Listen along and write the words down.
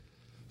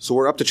So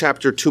we're up to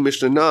chapter 2,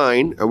 Mishnah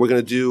 9, and we're going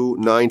to do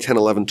 9, 10,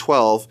 11,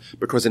 12,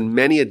 because in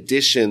many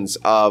editions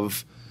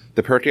of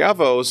the Pirkei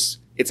Avos,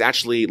 it's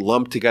actually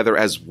lumped together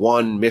as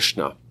one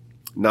Mishnah,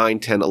 9,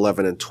 10,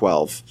 11, and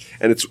 12.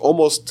 And it's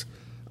almost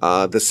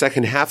the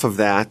second half of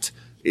that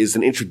is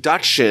an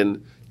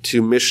introduction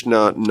to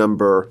Mishnah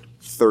number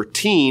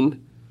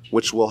 13,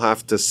 which we'll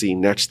have to see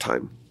next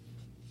time.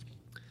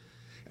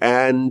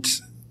 And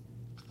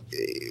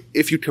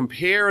if you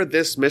compare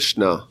this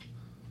Mishnah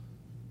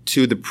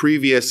to the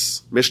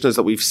previous Mishnahs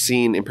that we've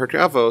seen in Pirkei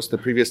Avos, the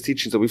previous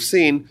teachings that we've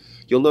seen,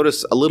 you'll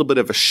notice a little bit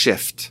of a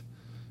shift.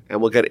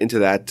 And we'll get into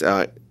that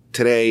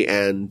today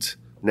and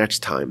next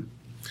time.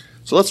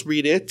 So let's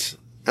read it.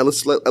 And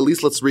let's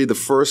read the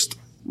first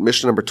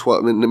Mishnah number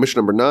 12, Mishnah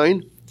number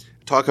 9,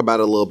 talk about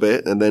it a little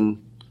bit, and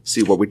then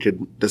see what we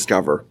could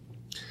discover.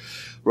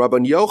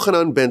 Rabban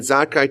Yochanan ben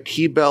Zakkai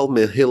kibel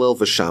me Hillel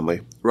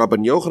v'Shammai.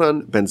 Rabban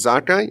Yochanan ben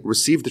Zakkai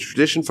received the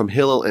tradition from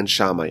Hillel and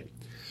Shammai.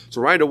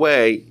 So right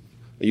away,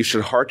 you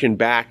should hearken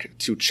back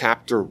to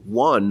chapter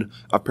 1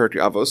 of Pirkei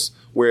Avos,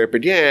 where it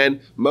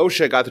began.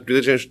 Moshe got the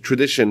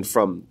tradition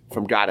from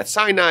God at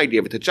Sinai,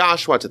 gave it to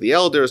Joshua, to the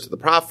elders, to the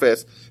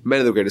prophets, men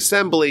of the great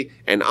assembly,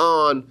 and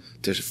on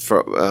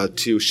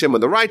to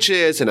Shimon the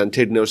righteous, and on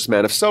Tidnos,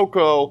 man of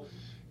Soko.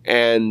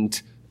 And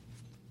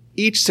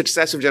each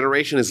successive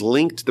generation is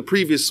linked to the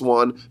previous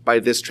one by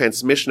this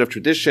transmission of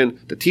tradition.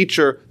 The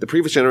teacher, the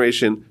previous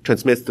generation,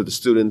 transmits to the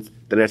student,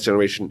 the next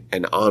generation,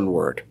 and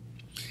onward.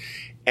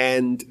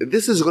 And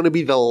this is going to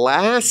be the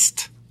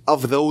last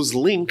of those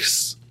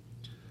links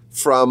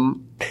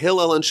from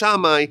Hillel and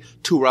Shammai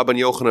to Rabban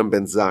Yochanan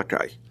ben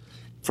Zakkai.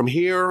 From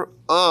here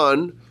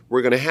on,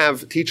 we're going to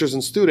have teachers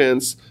and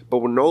students, but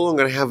we're no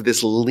longer going to have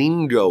this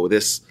lingo,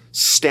 this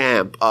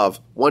stamp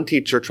of one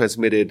teacher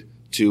transmitted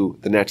to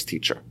the next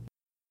teacher.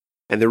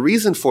 And the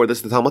reason for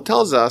this, the Talmud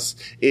tells us,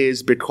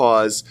 is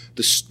because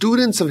the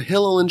students of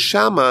Hillel and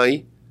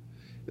Shammai,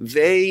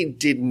 they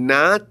did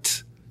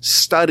not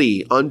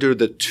study under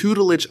the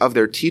tutelage of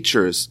their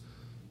teachers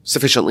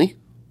sufficiently.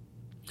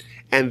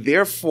 And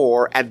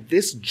therefore, at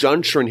this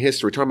juncture in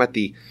history, we're talking about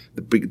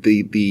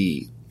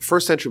the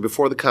first century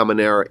before the Common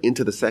Era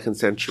into the second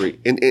century,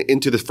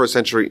 into the first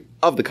century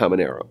of the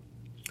Common Era.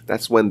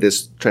 That's when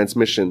this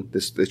transformation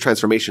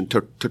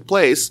took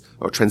place,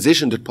 or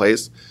transition took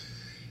place.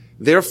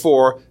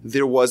 Therefore,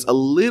 there was a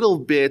little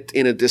bit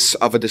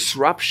of a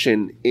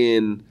disruption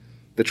in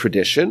the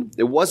tradition.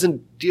 It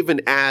wasn't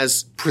given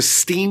as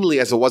pristinely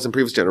as it was in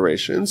previous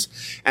generations.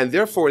 And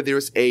therefore,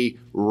 there's a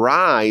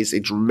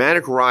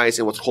dramatic rise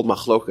in what's called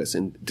machlokas,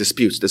 in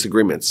disputes,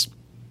 disagreements.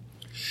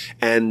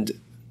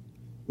 And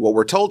what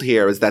we're told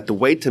here is that the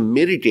way to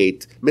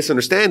mitigate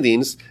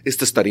misunderstandings is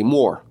to study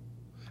more,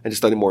 and to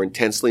study more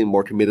intensely and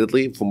more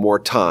committedly for more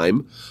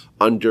time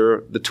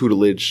under the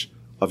tutelage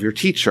of your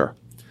teacher.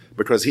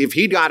 Because if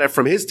he got it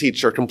from his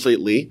teacher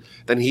completely,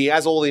 then he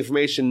has all the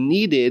information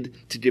needed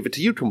to give it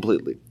to you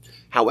completely.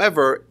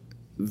 However,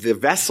 the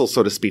vessel,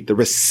 so to speak, the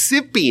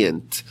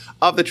recipient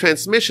of the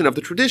transmission of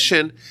the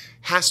tradition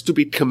has to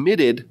be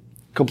committed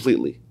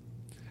completely.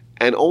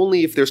 And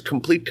only if there's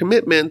complete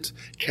commitment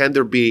can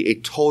there be a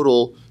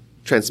total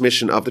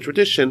transmission of the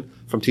tradition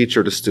from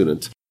teacher to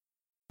student.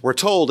 We're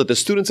told that the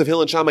students of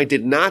Hillel and Shammai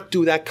did not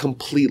do that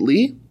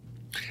completely,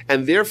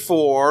 and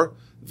therefore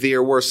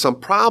there were some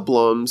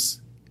problems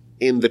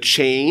in the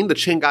chain. The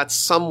chain got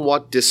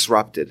somewhat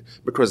disrupted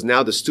because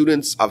now the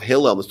students of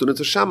Hillel, the students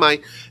of Shammai,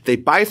 they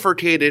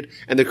bifurcated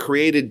and they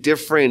created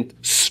different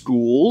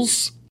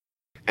schools.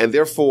 And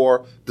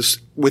therefore,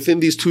 within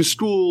these two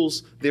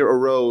schools, there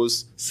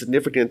arose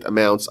significant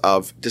amounts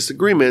of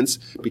disagreements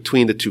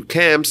between the two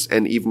camps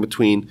and even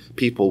between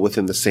people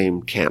within the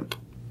same camp.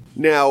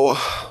 Now,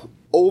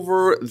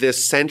 over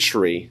this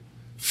century,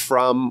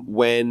 from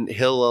when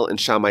Hillel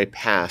and Shammai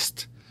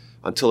passed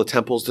until the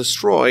temple is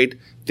destroyed,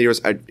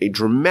 there's a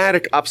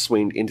dramatic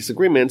upswing in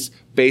disagreements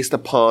based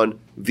upon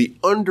the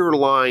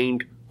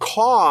underlying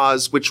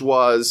cause, which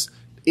was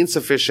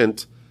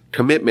insufficient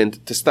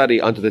commitment to study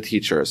under the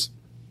teachers.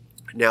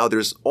 Now,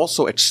 there's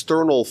also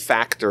external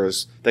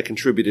factors that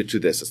contributed to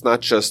this. It's not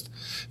just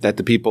that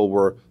the people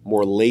were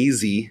more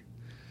lazy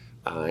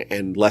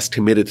and less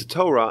committed to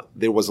Torah.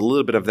 There was a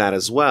little bit of that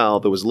as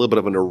well. There was a little bit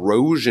of an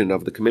erosion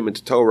of the commitment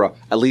to Torah,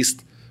 at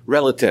least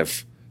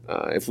relative.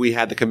 If we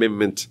had the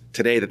commitment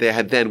today that they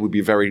had then, we'd be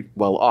very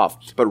well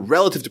off. But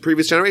relative to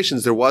previous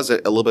generations, there was a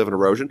little bit of an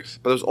erosion,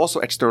 but there was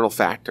also external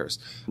factors,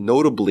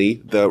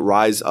 notably the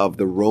rise of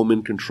the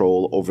Roman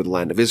control over the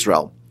land of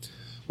Israel.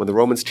 When the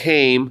Romans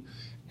came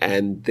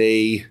and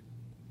they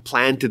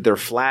planted their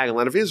flag in the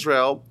land of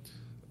Israel,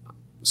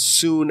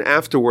 soon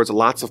afterwards,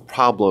 lots of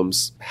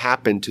problems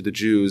happened to the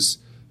Jews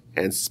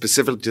and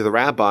specifically to the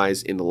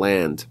rabbis in the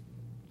land.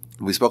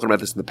 We've spoken about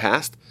this in the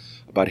past,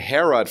 about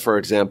Herod, for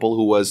example,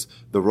 who was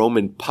the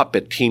Roman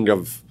puppet king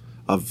of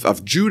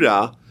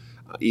Judah,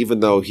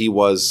 even though he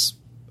was,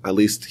 at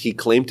least he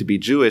claimed to be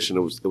Jewish, and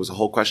there was a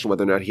whole question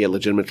whether or not he had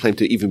legitimate claim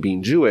to even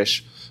being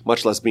Jewish,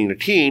 much less being a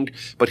king,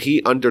 but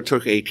he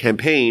undertook a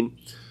campaign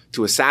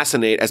to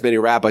assassinate as many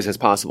rabbis as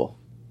possible.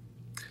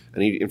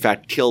 And he, in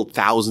fact, killed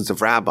thousands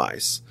of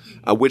rabbis,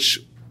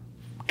 which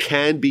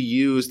can be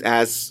used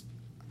as,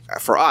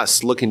 for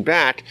us, looking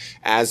back,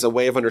 as a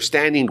way of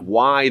understanding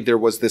why there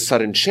was this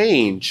sudden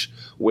change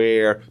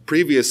where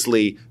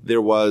previously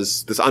there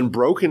was this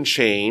unbroken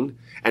chain,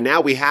 and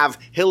now we have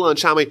Hillel and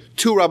Shammai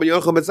to Rabbi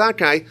Yochanan ben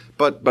Zakkai,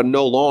 but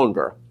no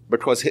longer.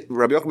 Because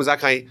Rabbi Yochanan ben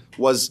Zakkai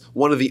was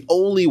one of the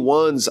only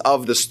ones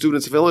of the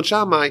students of Hillel and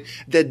Shammai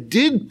that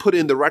did put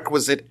in the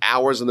requisite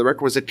hours and the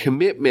requisite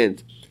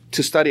commitment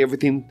to study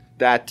everything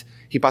that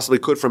he possibly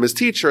could from his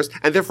teachers,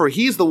 and therefore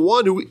he's the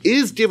one who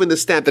is given the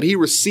stamp that he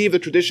received the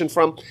tradition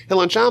from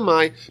Hillel and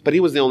Shammai, but he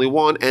was the only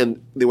one,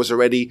 and there was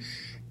already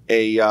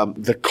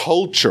the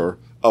culture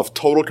of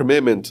total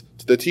commitment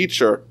to the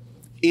teacher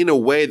in a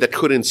way that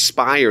could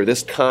inspire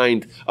this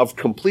kind of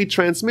complete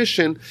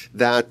transmission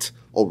that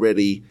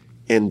already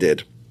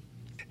ended.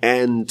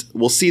 And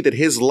we'll see that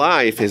his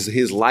life,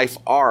 his life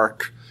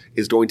arc,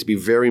 is going to be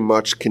very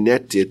much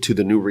connected to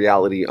the new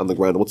reality on the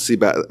ground. We'll see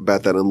about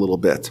that in a little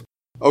bit.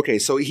 Okay,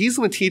 so he's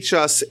going to teach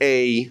us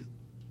a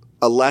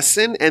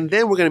lesson, and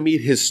then we're going to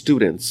meet his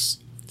students.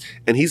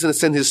 And he's going to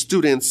send his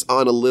students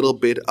on a little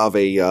bit of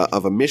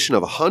a mission,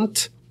 of a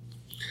hunt.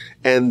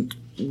 And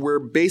we're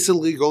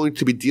basically going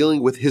to be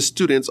dealing with his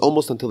students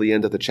almost until the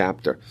end of the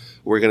chapter.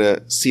 We're going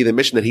to see the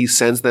mission that he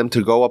sends them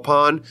to go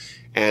upon,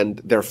 and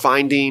their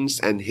findings,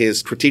 and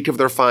his critique of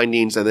their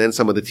findings, and then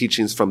some of the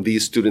teachings from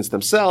these students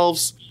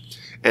themselves.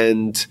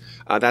 And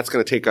that's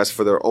going to take us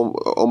for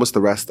almost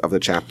the rest of the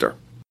chapter.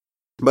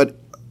 But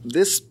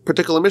this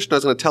particular Mishnah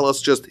is going to tell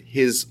us just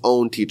his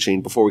own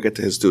teaching before we get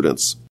to his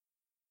students.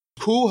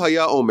 Hu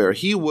haya omer,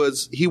 he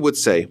would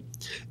say,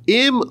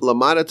 Im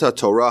lamadata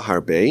Torah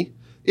harbe,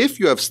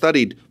 if you have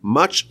studied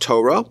much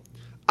Torah,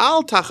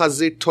 al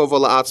tachazit tova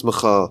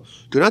la'atzmecha,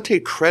 do not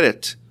take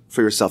credit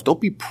for yourself.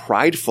 Don't be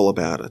prideful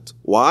about it.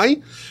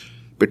 Why?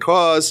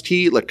 Because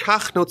ti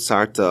lekach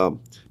notzarta,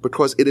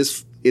 because it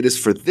is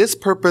for this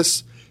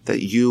purpose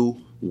that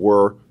you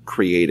were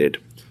created.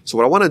 So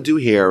what I want to do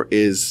here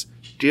is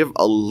give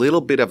a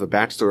little bit of a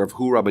backstory of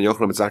who Rabbi Yochanan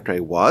ben Zakkai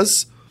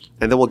was,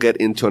 and then we'll get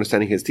into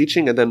understanding his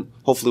teaching, and then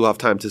hopefully we'll have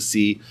time to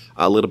see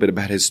a little bit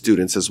about his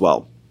students as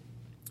well.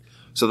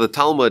 So the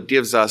Talmud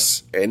gives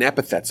us an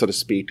epithet, so to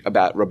speak,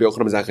 about Rabbi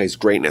Yochanan ben Zakkai's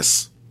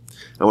greatness.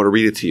 I want to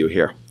read it to you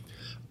here.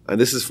 And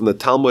this is from the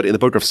Talmud in the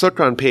book of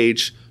Sukkah on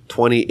page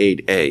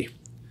 28a.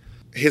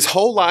 His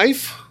whole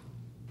life,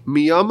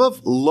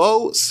 miyamav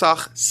lo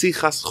sach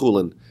sichas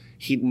chulin.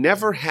 He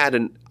never had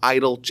any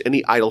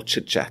idle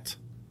chit-chat.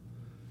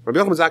 Rabbi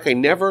Yochanan ben Zakkai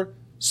never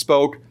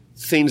spoke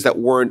things that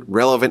weren't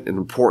relevant and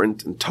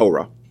important in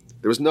Torah.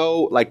 There was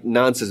no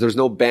nonsense. There was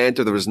no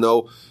banter. There was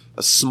no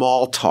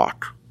small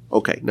talk.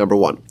 Okay, number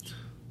one.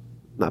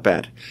 Not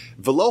bad.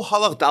 V'lo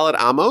halach dalad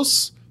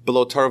amos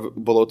below Torah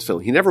below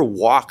tefillin. He never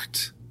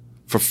walked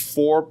for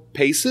 4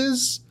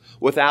 paces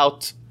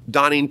without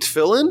donning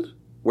tefillin,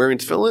 wearing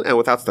tefillin, and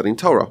without studying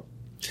Torah.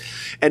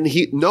 And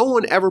no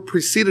one ever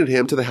preceded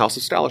him to the house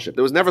of scholarship.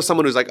 There was never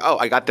someone who's like, oh,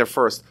 I got there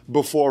first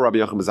before Rabbi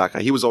Yochanan ben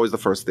Zakkai. He was always the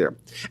first there.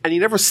 And he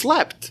never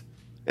slept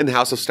in the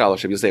house of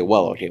scholarship. You say,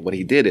 well, okay, what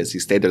he did is he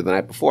stayed there the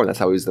night before. That's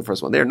how he was the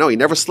first one there. No, he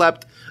never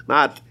slept,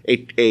 not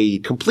a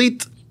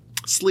complete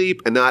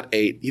sleep, and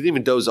he didn't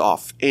even doze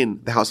off in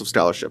the house of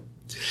scholarship.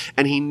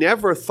 And he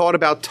never thought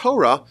about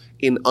Torah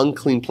in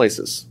unclean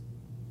places.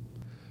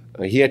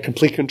 He had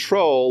complete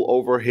control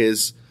over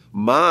his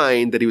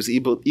mind, that he was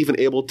even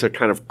able to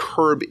kind of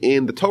curb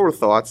in the Torah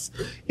thoughts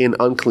in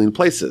unclean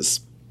places.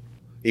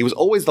 He was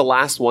always the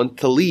last one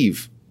to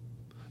leave.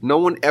 No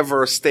one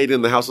ever stayed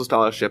in the house of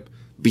scholarship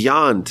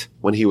beyond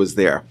when he was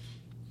there.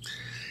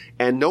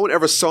 And no one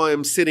ever saw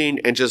him sitting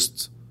and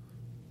just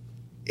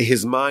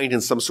his mind in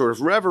some sort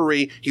of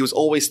reverie. He was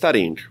always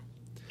studying.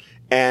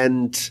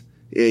 And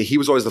he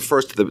was always the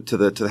first to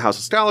the house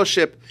of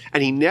scholarship.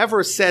 And he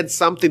never said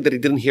something that he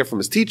didn't hear from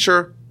his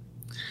teacher.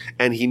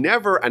 And he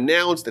never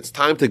announced it's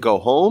time to go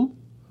home.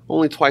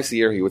 Only twice a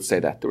year he would say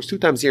that. There was 2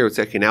 times a year he would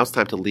say, okay, now it's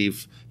time to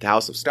leave the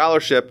house of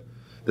scholarship,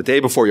 the day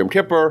before Yom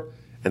Kippur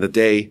and the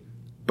day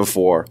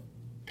before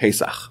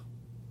Pesach.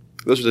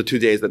 Those were the 2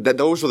 days,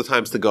 those were the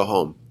times to go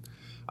home.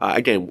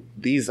 Again,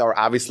 these are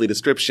obviously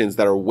descriptions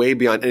that are way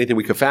beyond anything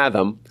we could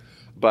fathom,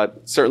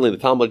 but certainly the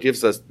Talmud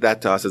gives us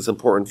that to us. It's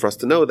important for us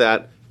to know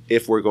that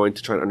if we're going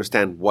to try to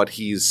understand what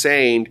he's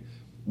saying,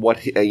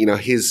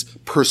 his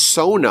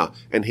persona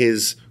and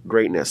his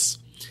greatness.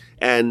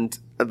 And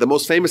the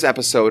most famous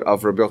episode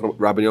of Rabbi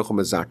Yochanan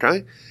ben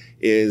Zakkai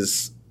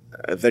is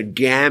the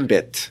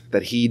gambit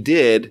that he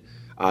did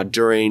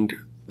during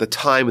the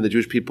time when the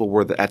Jewish people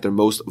were at their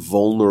most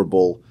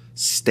vulnerable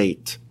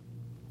state.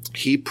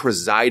 He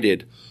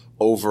presided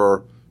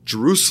over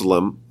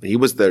Jerusalem. He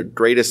was the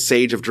greatest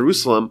sage of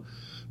Jerusalem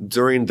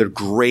during the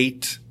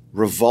great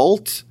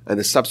revolt and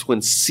the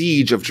subsequent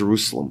siege of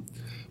Jerusalem.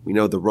 We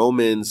know the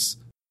Romans,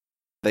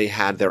 they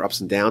had their ups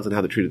and downs and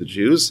how they treated the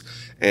Jews.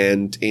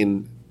 And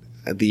in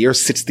the year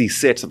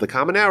 66 of the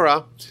Common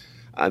Era,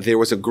 there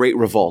was a great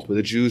revolt where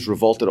the Jews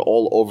revolted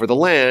all over the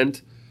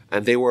land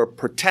and they were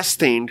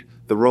protesting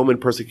the Roman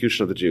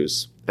persecution of the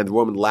Jews and the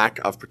Roman lack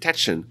of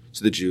protection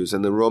to the Jews,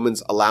 and the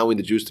Romans allowing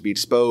the Jews to be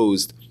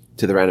exposed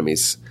to their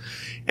enemies.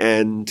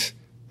 And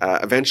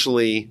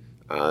eventually,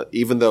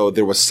 even though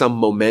there was some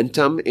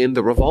momentum in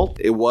the revolt,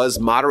 it was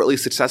moderately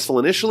successful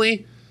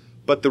initially,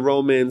 but the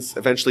Romans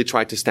eventually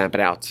tried to stamp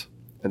it out.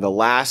 And the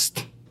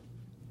last,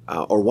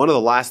 or one of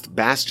the last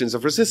bastions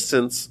of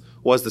resistance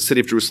was the city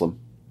of Jerusalem.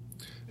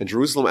 And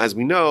Jerusalem, as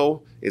we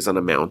know, is on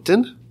a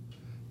mountain,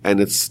 and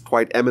it's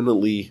quite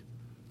eminently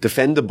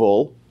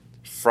defendable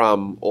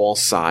from all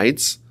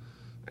sides.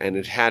 And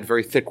it had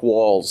very thick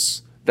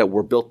walls that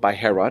were built by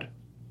Herod.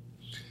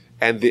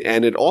 And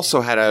it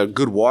also had a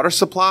good water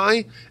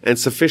supply and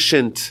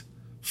sufficient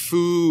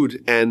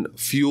food and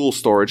fuel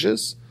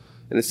storages.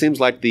 And it seems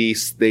like the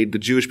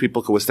Jewish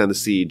people could withstand the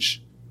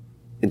siege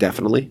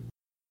indefinitely.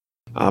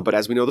 But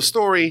as we know the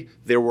story,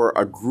 there were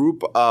a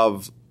group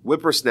of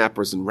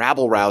whippersnappers and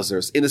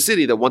rabble-rousers in the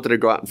city that wanted to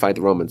go out and fight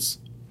the Romans.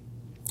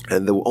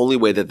 And the only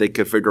way that they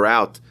could figure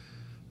out,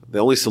 the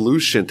only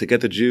solution to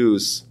get the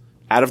Jews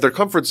out of their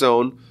comfort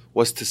zone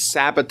was to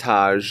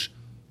sabotage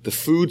the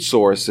food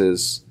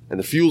sources and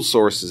the fuel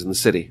sources in the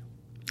city.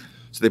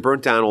 So they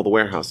burnt down all the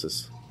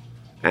warehouses.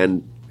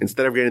 And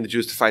instead of getting the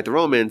Jews to fight the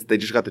Romans, they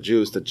just got the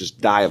Jews to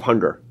just die of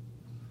hunger.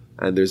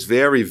 And there's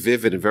very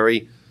vivid and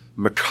very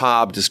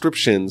macabre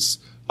descriptions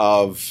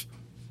of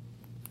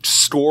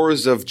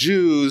scores of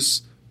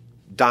Jews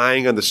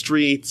dying on the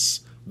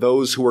streets.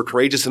 Those who were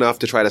courageous enough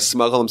to try to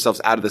smuggle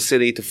themselves out of the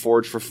city to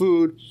forage for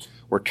food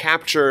were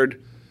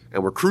captured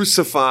and were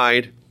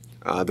crucified.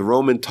 The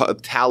Roman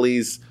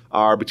tallies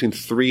are between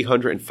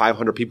 300 and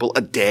 500 people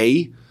a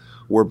day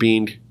were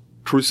being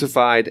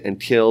crucified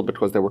and killed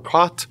because they were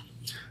caught.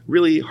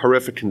 Really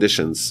horrific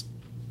conditions.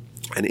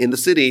 And in the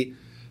city,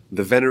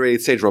 the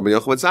venerated sage Rabbi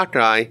Yochanan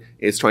Zakkai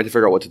is trying to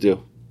figure out what to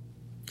do.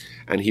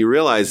 And he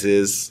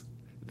realizes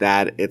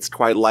that it's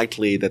quite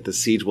likely that the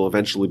siege will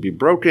eventually be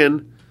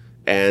broken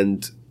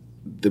and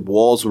the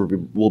walls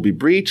will be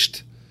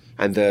breached,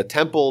 and the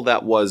temple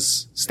that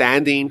was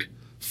standing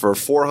for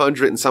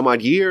 400 and some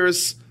odd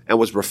years and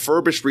was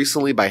refurbished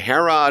recently by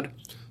Herod,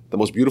 the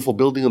most beautiful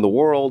building in the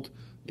world,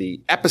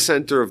 the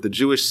epicenter of the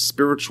Jewish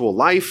spiritual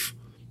life,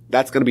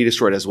 that's going to be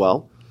destroyed as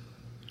well.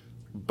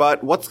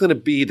 But what's going to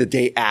be the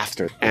day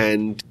after?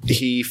 And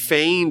he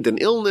feigned an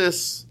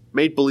illness,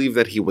 made believe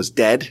that he was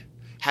dead,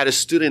 had his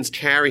students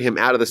carry him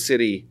out of the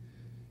city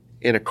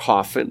in a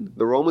coffin.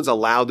 The Romans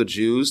allowed the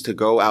Jews to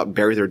go out and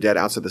bury their dead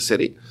outside the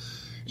city.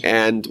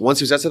 And once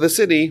he was outside the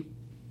city,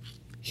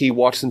 he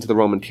walks into the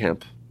Roman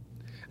camp.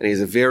 And he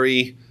has a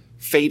very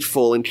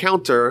fateful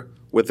encounter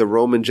with the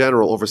Roman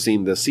general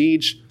overseeing the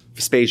siege,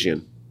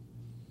 Vespasian.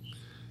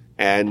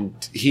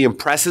 And he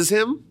impresses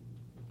him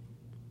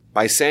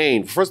by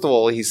saying, first of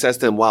all, he says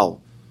to him,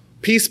 well,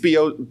 peace be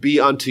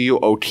unto you,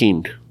 O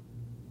king.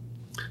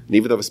 And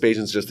even though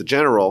Vespasian's just a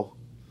general,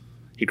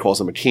 he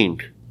calls him a king.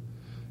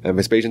 And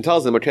Vespasian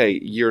tells him, okay,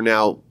 you're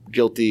now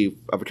guilty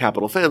of a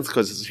capital offense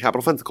because it's a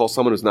capital offense to call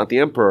someone who's not the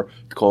emperor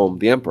to call him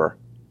the emperor.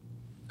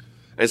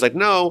 And he's like,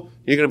 no,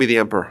 you're going to be the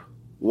emperor.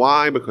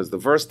 Why? Because the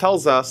verse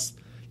tells us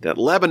that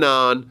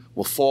Lebanon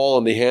will fall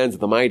in the hands of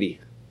the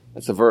mighty.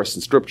 That's a verse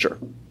in scripture.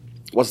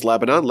 What's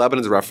Lebanon?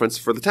 Lebanon's a reference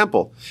for the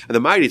temple. And the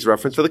mighty is a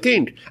reference for the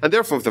king. And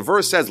therefore, if the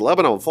verse says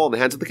Lebanon will fall in the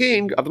hands of the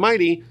king, of the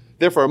mighty,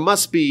 therefore it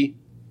must be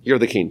you're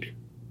the king.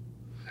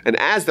 And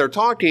as they're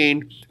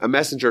talking, a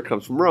messenger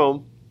comes from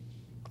Rome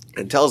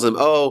and tells him,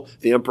 oh,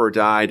 the emperor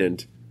died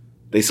and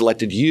they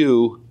selected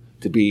you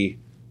to be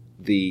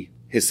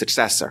his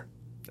successor.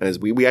 As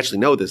we actually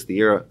know this, the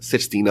year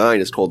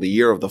 69 is called the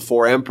year of the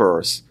four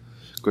emperors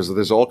because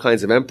there's all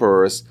kinds of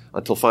emperors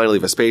until finally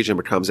Vespasian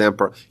becomes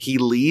emperor. He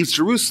leaves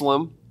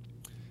Jerusalem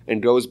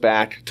and goes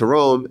back to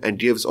Rome and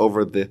gives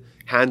over the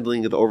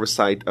handling of the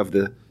oversight of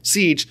the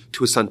siege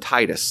to his son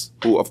Titus,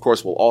 who of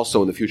course will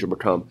also in the future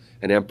become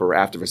an emperor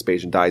after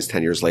Vespasian dies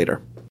 10 years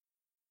later.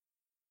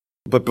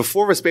 But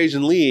before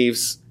Vespasian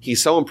leaves,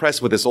 he's so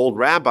impressed with this old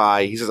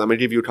rabbi, he says, I'm going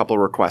to give you a couple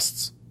of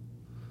requests.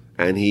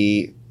 And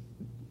he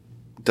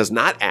does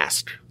not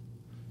ask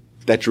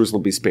that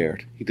Jerusalem be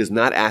spared. He does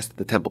not ask that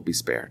the temple be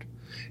spared.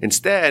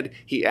 Instead,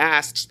 he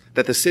asks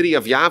that the city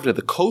of Yavne,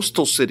 the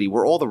coastal city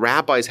where all the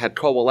rabbis had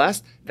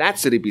coalesced, that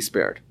city be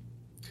spared.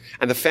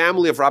 And the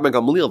family of Rabbi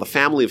Gamliel, the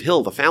family of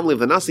Hill, the family of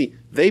the Nasi,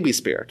 they be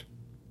spared.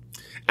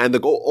 And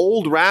the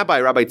old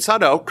rabbi, Rabbi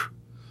Tzadok,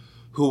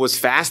 who was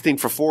fasting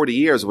for 40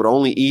 years, would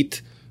only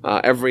eat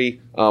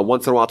every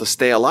once in a while to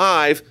stay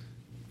alive,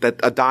 that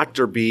a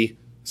doctor be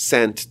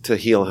sent to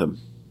heal him.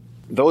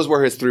 Those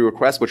were his three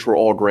requests, which were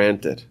all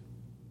granted.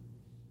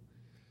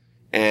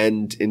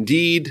 And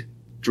indeed,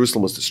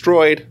 Jerusalem was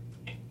destroyed.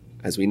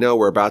 As we know,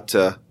 we're about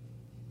to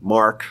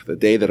mark the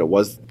day that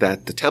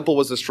the temple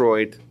was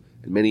destroyed,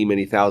 and many,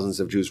 many thousands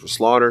of Jews were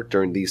slaughtered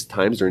during these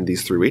times, during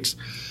these 3 weeks.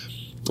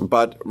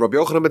 But Rabbi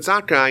Yochanan ben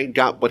Zakkai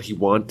got what he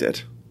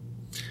wanted.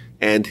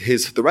 And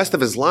the rest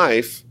of his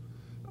life,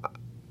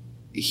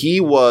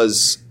 he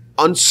was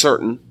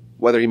uncertain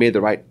whether he made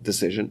the right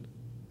decision.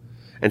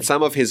 And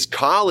some of his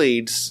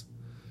colleagues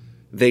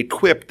they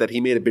quipped that he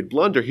made a big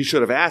blunder. He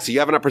should have asked, you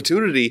have an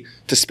opportunity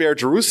to spare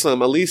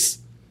Jerusalem, at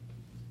least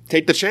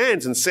take the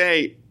chance and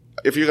say,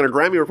 if you're going to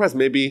grant me a request,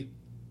 maybe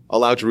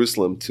allow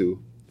Jerusalem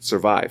to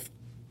survive.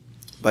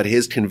 But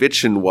his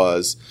conviction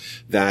was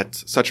that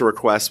such a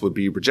request would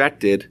be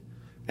rejected,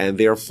 and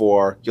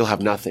therefore you'll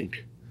have nothing.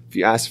 If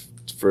you ask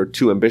for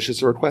too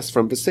ambitious a request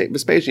from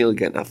Vespasian, you'll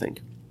get nothing.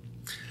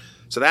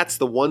 So that's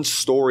the one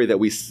story that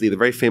we see, the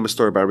very famous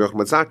story by Rabbi Yochanan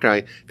ben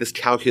Zakkai, this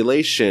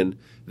calculation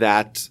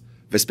that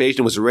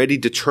Vespasian was already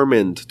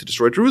determined to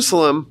destroy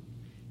Jerusalem,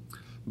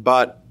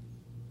 but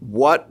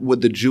what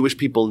would the Jewish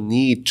people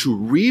need to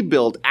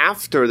rebuild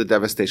after the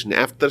devastation,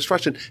 after the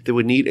destruction? They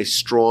would need a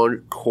strong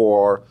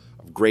core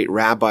of great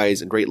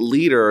rabbis and great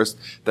leaders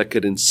that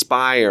could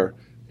inspire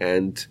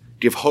and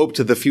give hope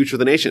to the future of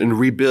the nation and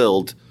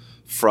rebuild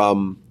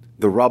from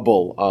the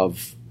rubble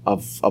of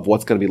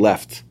what's going to be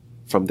left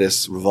from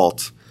this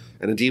revolt.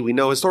 And indeed, we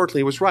know historically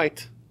he was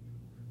right,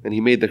 and he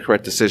made the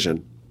correct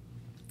decision.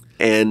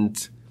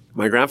 And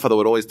my grandfather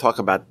would always talk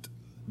about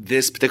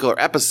this particular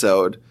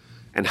episode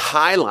and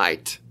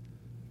highlight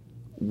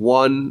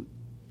one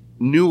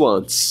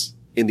nuance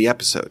in the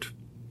episode.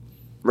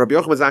 Rabbi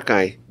Yochanan ben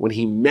Zakkai, when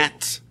he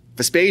met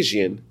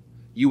Vespasian,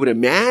 you would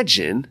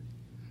imagine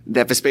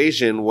that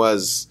Vespasian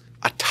was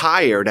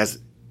attired as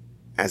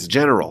a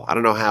general. I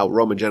don't know how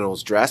Roman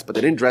generals dressed, but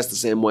they didn't dress the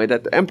same way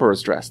that the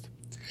emperors dressed.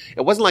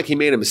 It wasn't like he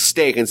made a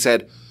mistake and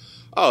said,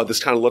 oh,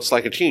 this kind of looks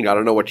like a king. I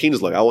don't know what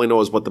kings look. I only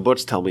know is what the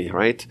books tell me,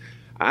 right?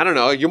 I don't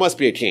know. You must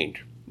be a king.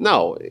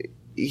 No,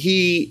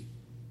 he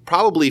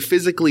probably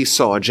physically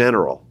saw a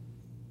general.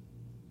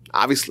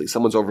 Obviously,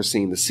 someone's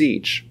overseeing the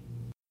siege.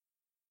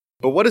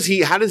 But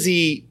how does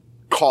he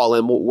call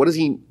him?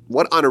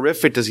 What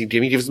honorific does he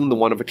give? He gives him the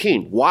one of a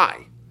king.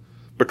 Why?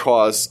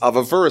 Because of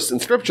a verse in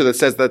scripture that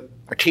says that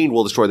a king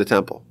will destroy the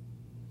temple.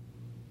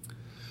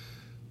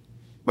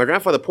 My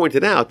grandfather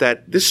pointed out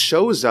that this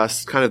shows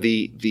us kind of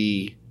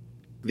the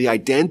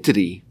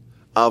identity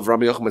of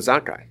Rabbi Yochanan ben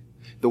Zakkai.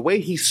 The way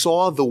he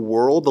saw the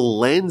world, the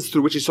lens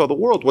through which he saw the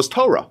world was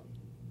Torah.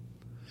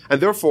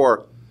 And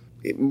therefore,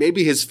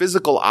 maybe his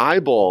physical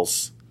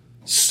eyeballs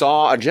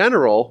saw a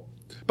general,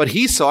 but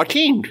he saw a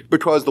king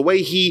because the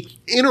way he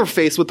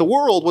interfaced with the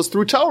world was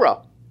through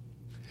Torah.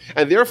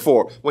 And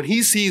therefore, when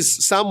he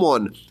sees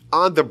someone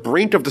on the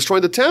brink of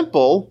destroying the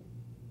temple,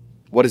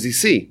 what does he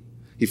see?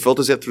 He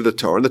filters it through the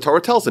Torah, and the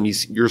Torah tells him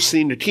you're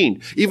seeing a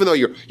king. Even though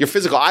your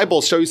physical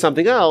eyeballs show you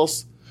something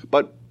else,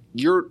 but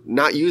you're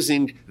not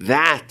using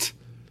that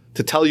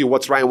to tell you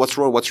what's right and what's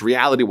wrong, what's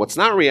reality, what's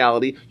not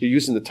reality. You're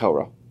using the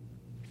Torah.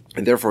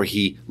 And therefore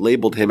he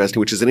labeled him as king,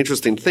 which is an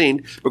interesting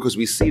thing because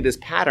we see this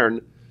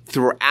pattern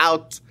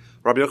throughout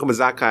Rabbi Yochanan ben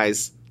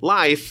Zakkai's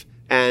life,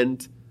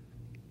 and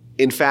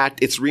in fact,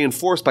 it's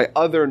reinforced by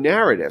other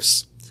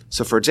narratives.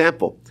 So for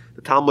example,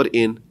 the Talmud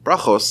in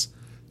Brachos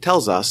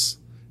tells us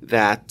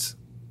that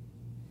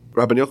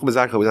Rabbi Yochanan ben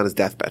Zakkai was on his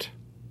deathbed.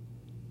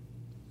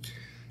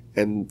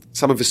 And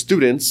some of his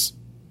students,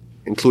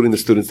 including the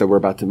students that we're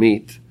about to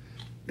meet,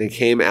 they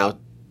came out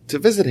to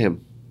visit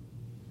him.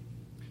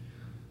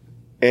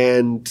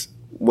 And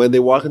when they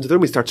walk into the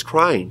room, he starts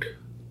crying.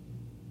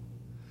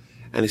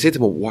 And they say to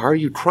him, well, why are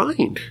you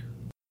crying?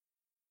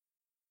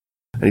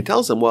 And he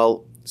tells them,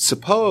 well,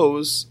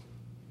 suppose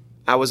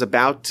I was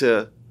about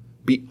to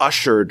be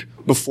ushered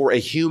before a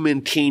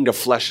human king of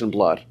flesh and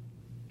blood.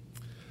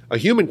 A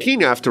human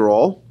king, after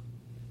all,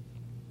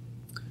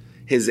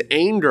 his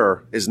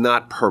anger is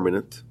not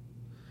permanent.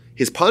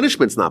 His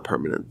punishment's not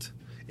permanent.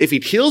 If he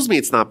kills me,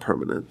 it's not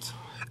permanent.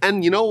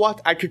 And you know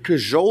what? I could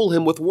cajole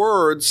him with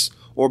words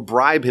or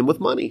bribe him with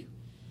money.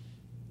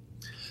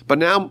 But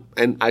now,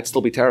 and I'd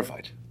still be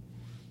terrified.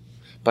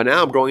 But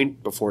now I'm going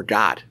before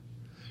God.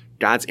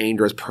 God's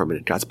anger is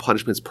permanent. God's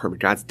punishment is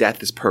permanent. God's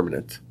death is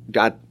permanent.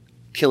 God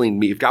killing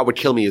me, if God would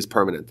kill me, is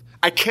permanent.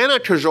 I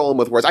cannot cajole him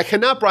with words. I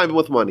cannot bribe him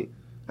with money.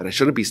 And I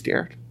shouldn't be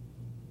scared.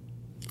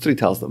 That's what he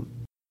tells them.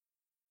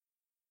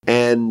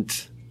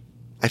 And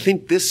I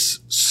think this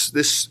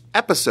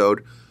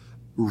episode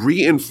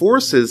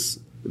reinforces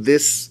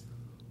this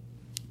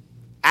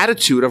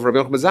attitude of Rabbi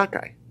Yochanan ben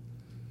Zakkai.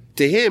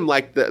 To him,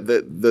 like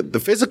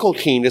the physical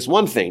king is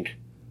one thing,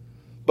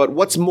 but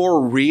what's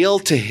more real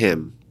to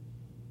him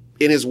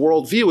in his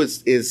worldview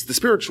is the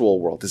spiritual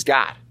world, is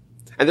God.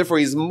 And therefore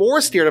he's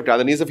more scared of God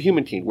than he is of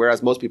human king,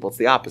 whereas most people it's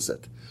the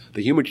opposite.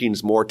 The human king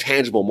is more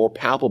tangible, more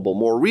palpable,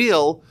 more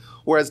real,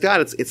 whereas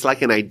God, it's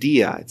like an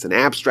idea. It's an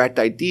abstract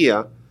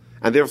idea,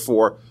 and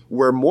therefore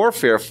we're more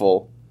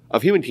fearful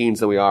of human kings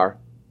than we are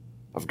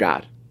of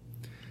God.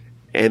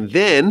 And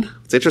then,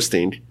 it's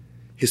interesting,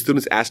 his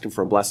students ask him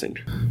for a blessing.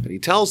 And he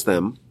tells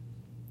them,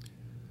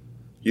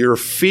 your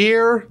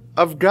fear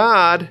of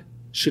God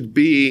should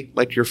be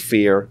like your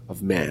fear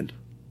of man.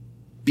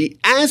 Be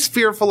as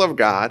fearful of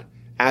God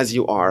as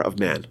you are of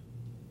man.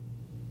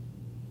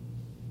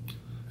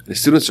 And his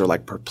students are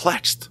like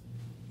perplexed.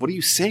 What are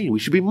you saying? We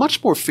should be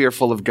much more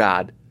fearful of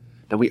God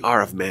than we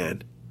are of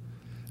man.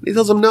 And he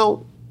tells them,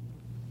 no.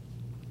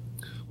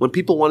 When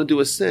people want to do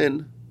a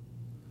sin,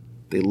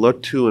 they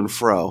look to and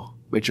fro.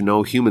 Make sure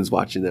no humans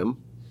watching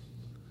them.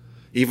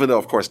 even though,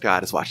 of course,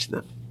 God is watching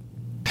them.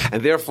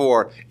 And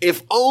therefore,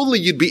 if only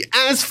you'd be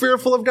as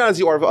fearful of God as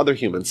you are of other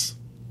humans.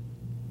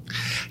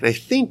 And I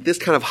think this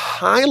kind of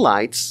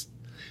highlights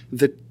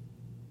the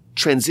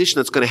transition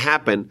that's going to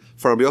happen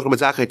from Rabbi Yochanan ben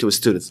Zakkai to his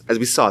students. As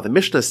we saw, the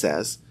Mishnah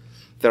says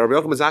that Rabbi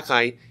Yochanan ben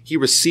Zakkai, he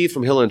received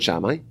from Hillel and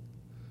Shammai,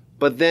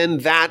 but then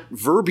that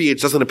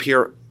verbiage doesn't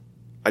appear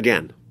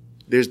again.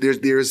 There's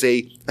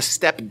a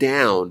step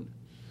down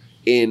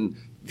in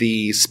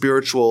the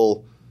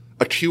spiritual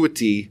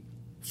acuity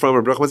from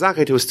Rabbi Yochanan ben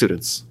Zakkai to his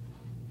students.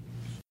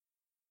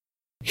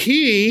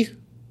 He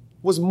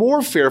was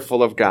more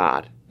fearful of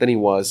God than he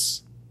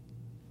was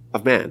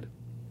of man.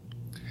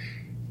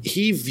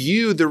 He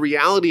viewed the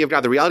reality of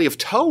God, the reality of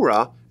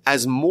Torah,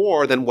 as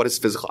more than what his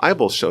physical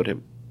eyeballs showed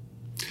him.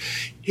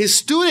 His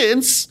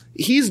students,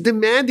 he's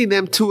demanding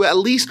them to at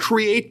least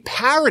create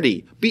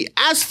parity. Be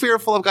as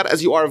fearful of God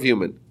as you are of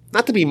human.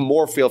 Not to be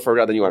more fearful of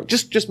God than you are.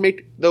 Just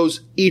make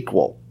those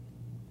equal.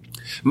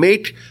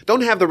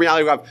 Don't have the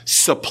reality of God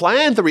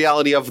supplant the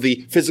reality of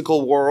the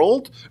physical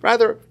world.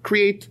 Rather,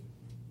 create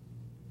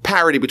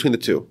parity between the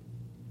two.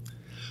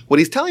 What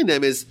he's telling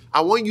them is,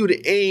 I want you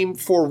to aim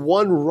for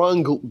one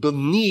rung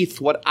beneath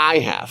what I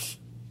have.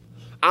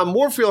 I'm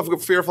more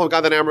fearful of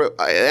God than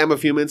I am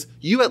of humans.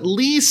 You at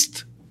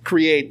least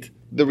create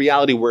the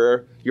reality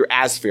where you're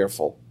as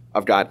fearful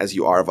of God as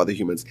you are of other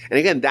humans. And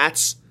again,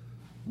 that's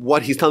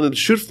what he's telling them to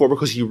shoot for,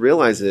 because he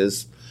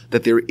realizes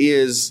that there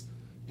is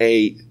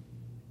a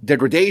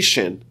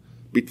degradation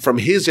from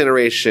his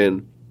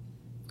generation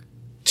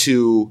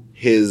to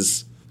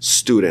his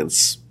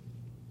students.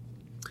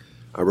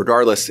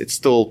 Regardless, it's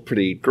still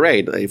pretty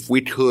great. If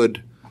we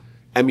could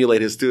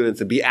emulate his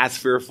students and be as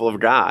fearful of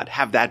God,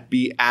 have that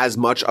be as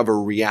much of a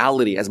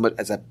reality, as much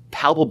as a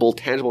palpable,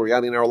 tangible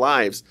reality in our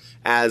lives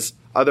as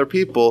other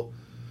people,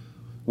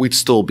 we'd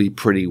still be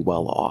pretty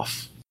well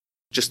off.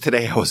 Just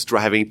today, I was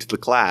driving to the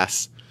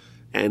class,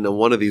 and on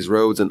one of these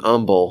roads in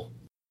Humble,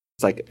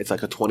 it's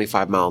like a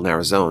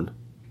 25-mile-an-hour zone.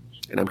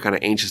 And I'm kind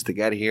of anxious to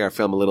get here. I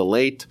feel I'm a little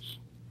late.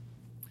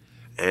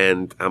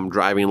 And I'm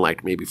driving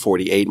like maybe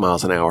 48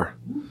 miles an hour.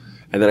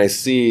 And then I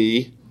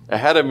see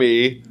ahead of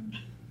me,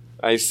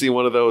 I see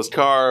one of those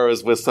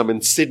cars with some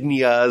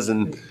insignias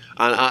and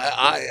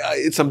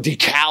some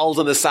decals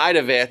on the side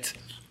of it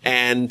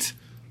and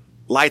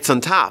lights on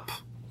top.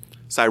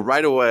 So I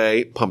right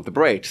away pumped the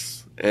brakes.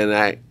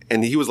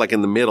 And he was like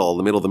in the middle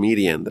of the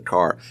median, the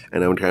car.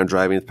 And I'm kind of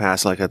driving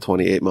past like at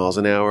 28 miles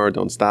an hour.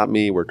 Don't stop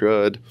me. We're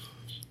good.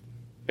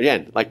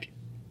 Again, like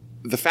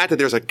the fact that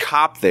there's a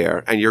cop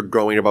there and you're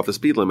going above the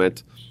speed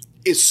limit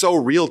is so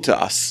real to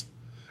us.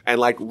 And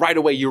like right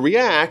away you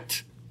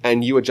react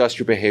and you adjust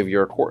your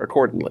behavior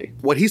accordingly.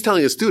 What he's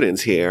telling his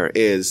students here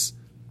is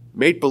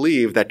make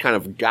believe that kind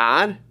of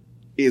God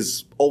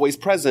is always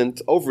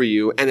present over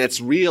you and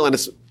it's real and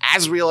it's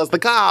as real as the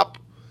cop.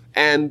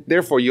 And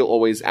therefore, you'll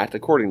always act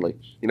accordingly.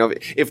 You know,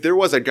 if there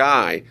was a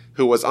guy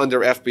who was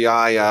under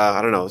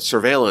FBI,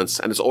 surveillance,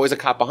 and there's always a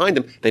cop behind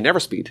him, they never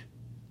speed.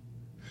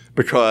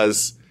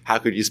 Because how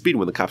could you speed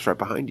when the cop's right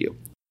behind you?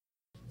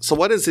 So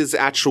what is his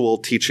actual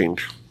teaching?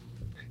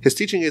 His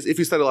teaching is, if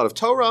you study a lot of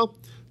Torah,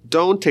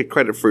 don't take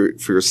credit for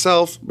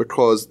yourself,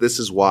 because this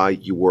is why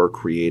you were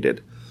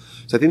created.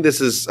 So I think this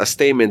is a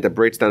statement that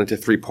breaks down into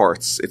three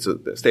parts. It's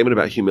a statement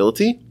about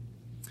humility.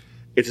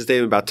 It's a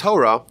statement about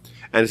Torah.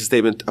 And it's a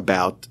statement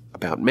about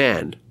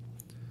man.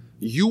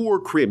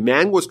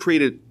 Man was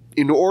created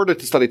in order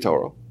to study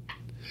Torah.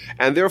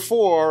 And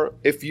therefore,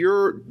 if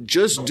you're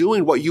just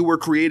doing what you were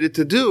created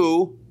to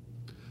do,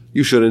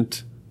 you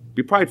shouldn't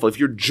be prideful. If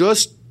you're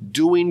just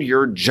doing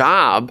your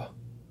job,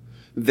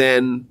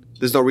 then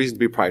there's no reason to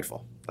be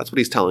prideful. That's what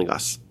he's telling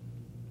us.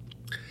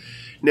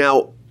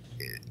 Now,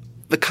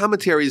 the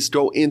commentaries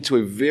go into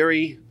a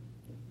very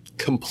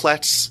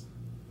complex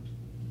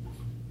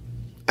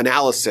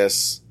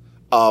analysis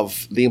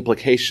of the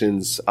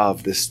implications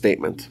of this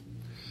statement.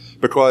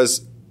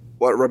 Because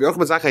what Rabbi Yochanan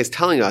ben Zakkai is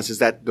telling us is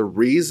that the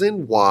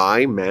reason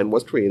why man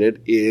was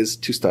created is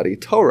to study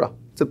Torah.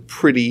 It's a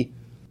pretty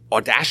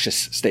audacious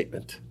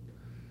statement.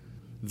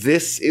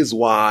 This is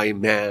why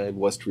man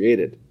was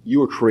created. You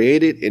were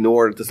created in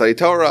order to study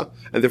Torah,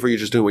 and therefore you're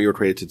just doing what you were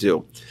created to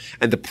do.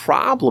 And the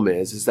problem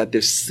is that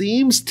there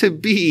seems to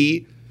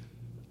be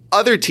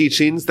other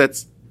teachings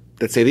that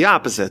say the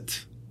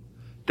opposite.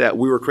 That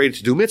we were created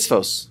to do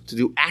mitzvos, to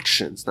do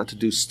actions, not to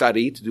do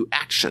study, to do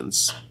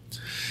actions.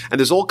 And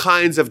there's all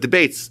kinds of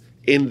debates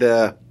in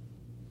the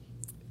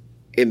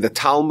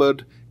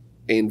Talmud,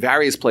 in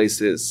various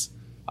places.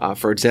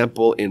 For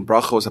example, in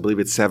Brachos, I believe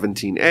it's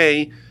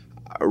 17a,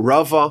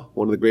 Rava,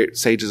 one of the great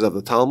sages of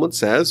the Talmud,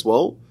 says,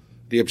 well,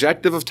 the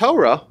objective of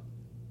Torah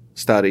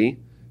study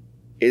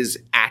is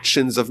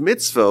actions of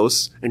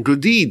mitzvos and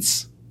good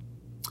deeds.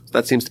 So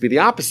that seems to be the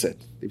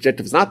opposite. The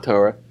objective is not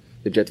Torah,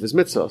 the objective is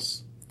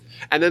mitzvos.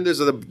 And then there's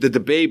the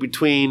debate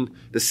between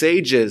the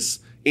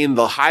sages in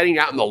the hiding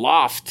out in the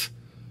loft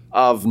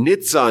of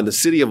Nitzah in the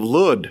city of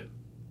Lud.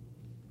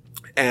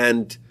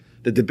 And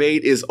the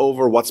debate is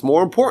over what's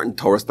more important,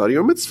 Torah study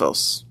or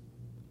mitzvos.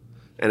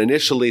 And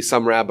initially,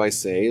 some rabbis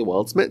say,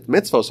 well, it's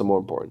mitzvahs are more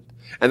important.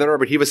 And then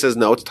Rabbi Akiva says,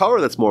 no, it's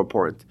Torah that's more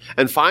important.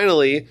 And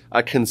finally,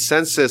 a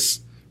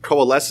consensus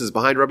coalesces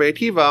behind Rabbi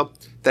Akiva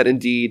that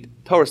indeed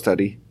Torah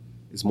study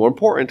is more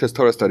important as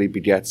Torah study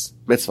begets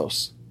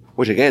mitzvahs,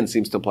 which again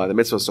seems to imply that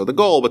mitzvahs are the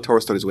goal, but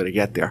Torah study is the way to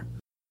get there.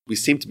 We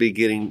seem to be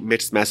getting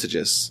mixed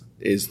messages.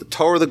 Is the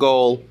Torah the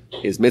goal?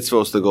 Is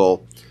mitzvahs the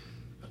goal?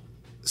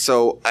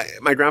 So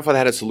my grandfather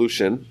had a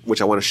solution,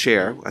 which I want to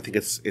share. I think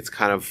it's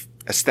kind of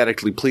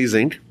aesthetically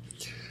pleasing.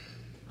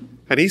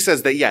 And he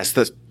says that, yes,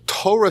 the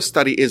Torah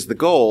study is the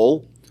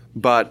goal,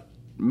 but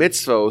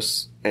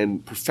mitzvos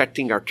and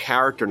perfecting our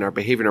character and our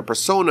behavior and our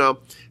persona,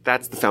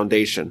 that's the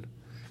foundation.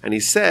 And he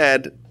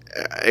said,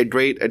 a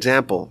great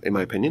example, in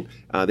my opinion,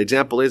 the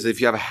example is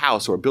if you have a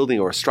house or a building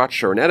or a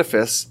structure or an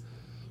edifice,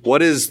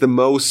 what is the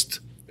most,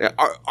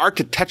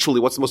 architecturally,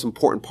 what's the most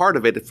important part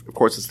of it? Of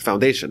course, it's the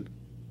foundation.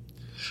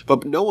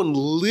 But no one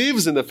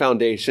lives in the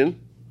foundation.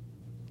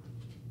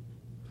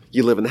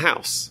 You live in the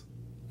house.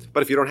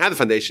 But if you don't have the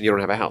foundation, you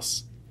don't have a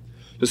house.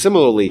 So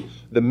similarly,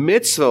 the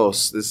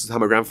mitzvos, this is how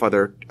my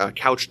grandfather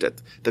couched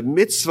it, the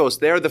mitzvos,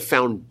 they're the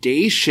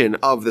foundation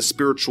of the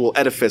spiritual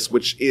edifice,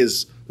 which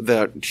is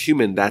the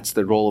human. That's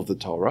the role of the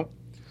Torah.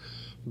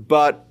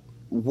 But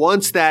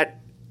once that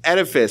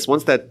edifice,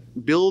 once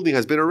that building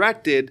has been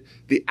erected,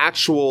 the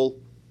actual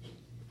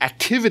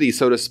activity,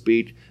 so to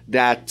speak,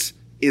 that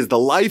is the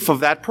life of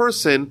that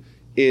person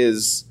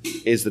is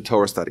the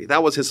Torah study.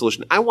 That was his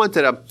solution. I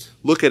wanted to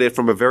look at it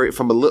from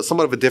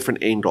somewhat of a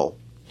different angle.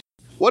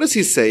 What does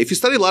he say? If you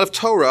study a lot of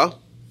Torah,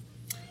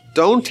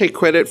 don't take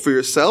credit for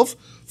yourself,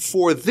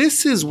 for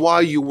this is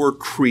why you were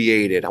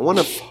created. I want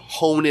to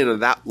hone in on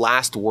that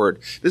last word.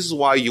 This is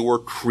why you were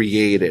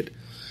created.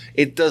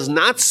 It does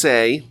not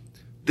say,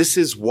 this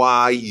is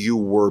why you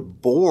were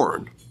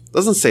born. It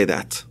doesn't say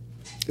that.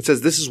 It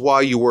says, this is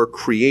why you were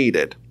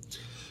created.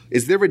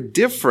 Is there a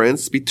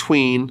difference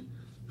between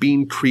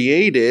being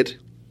created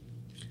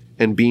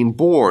and being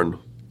born?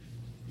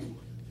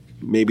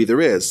 Maybe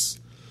there is.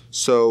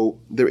 So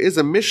there is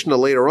a Mishnah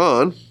later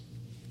on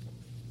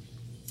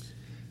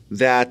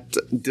that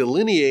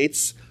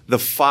delineates the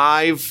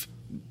 5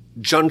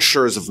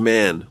 junctures of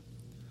man.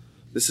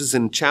 This is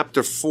in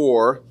chapter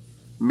 4,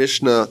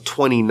 Mishnah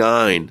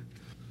 29.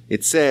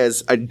 It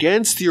says,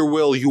 against your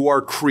will you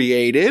are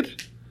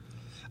created,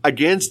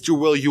 against your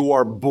will you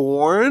are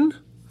born,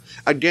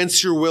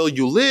 against your will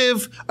you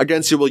live,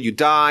 against your will you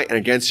die, and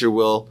against your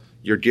will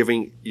you're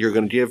going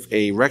to give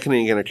a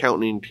reckoning and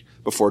accounting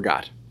before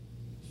God.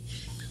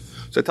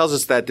 So it tells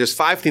us that there's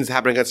 5 things that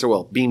happen against our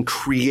will. Being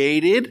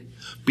created,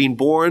 being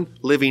born,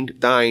 living,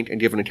 dying, and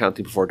giving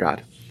accounting before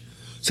God.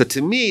 So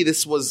to me,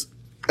 this was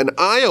an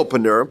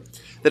eye-opener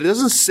that it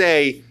doesn't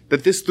say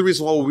that this is the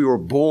reason why we were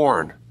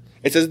born.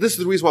 It says this is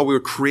the reason why we were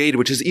created,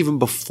 which is even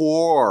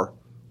before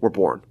we're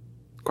born,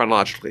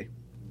 chronologically.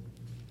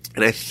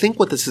 And I think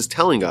what this is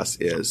telling us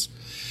is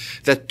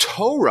that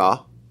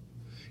Torah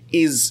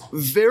is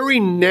very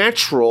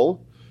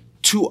natural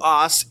to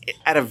us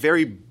at a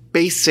very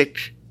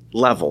basic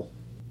level.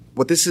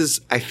 What this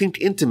is, I think,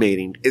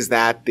 intimating is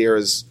that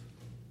there's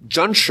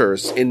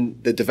junctures in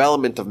the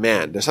development of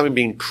man. There's something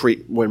being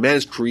when man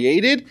is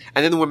created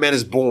and then when man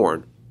is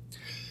born.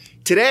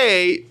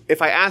 Today,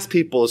 if I ask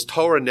people, is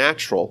Torah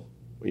natural?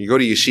 When you go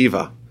to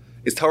yeshiva,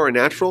 is Torah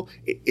natural?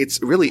 It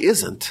really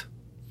isn't.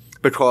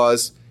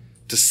 Because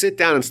to sit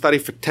down and study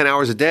for 10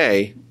 hours a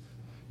day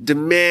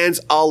demands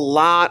a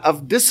lot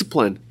of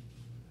discipline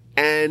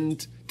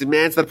and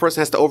demands that a person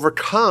has to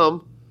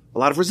overcome a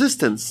lot of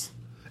resistance.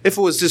 If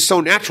it was just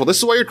so natural, this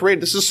is why you're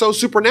created, this is so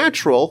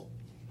supernatural,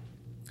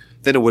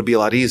 then it would be a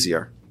lot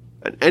easier.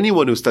 And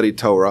anyone who studied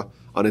Torah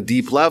on a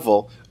deep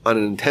level, on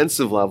an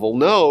intensive level,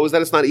 knows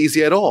that it's not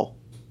easy at all.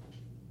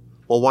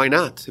 Well, why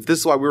not? If this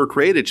is why we were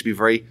created, it should be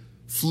very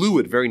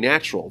fluid, very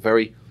natural,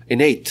 very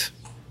innate.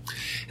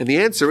 And the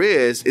answer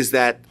is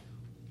that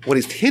what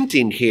he's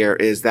hinting here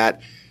is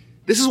that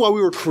this is why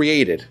we were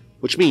created,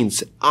 which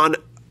means on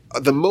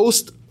the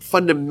most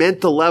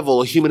fundamental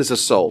level, a human is a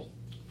soul.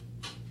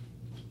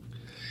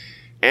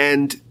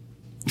 And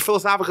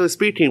philosophically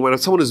speaking, when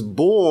someone is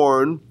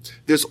born,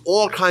 there's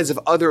all kinds of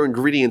other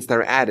ingredients that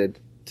are added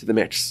to the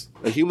mix.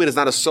 A human is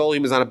not a soul, a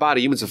human is not a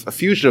body, a human is a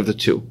fusion of the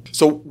two.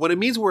 So when it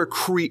means we're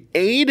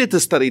created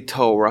to study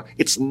Torah,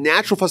 it's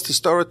natural for us to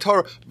study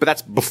Torah, but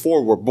that's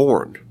before we're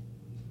born.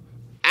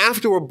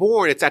 After we're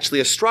born, it's actually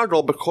a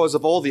struggle because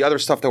of all the other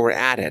stuff that were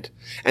added.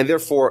 And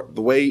therefore,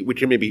 the way we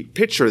can maybe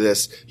picture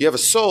this, you have a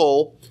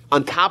soul,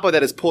 on top of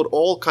that is pulled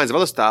all kinds of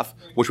other stuff,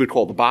 which we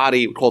call the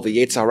body, we call the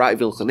Yetzer Hara,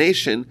 evil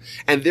inclination,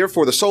 and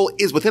therefore the soul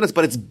is within us,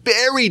 but it's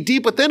buried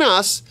deep within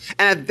us,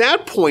 and at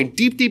that point,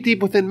 deep, deep,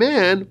 deep within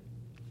man,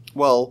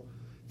 well,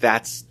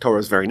 Torah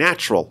is very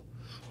natural.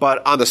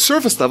 But on the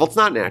surface level, it's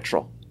not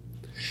natural.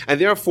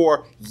 And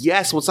therefore,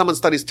 yes, when someone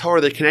studies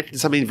Torah, they're connected to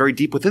something very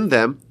deep within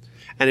them,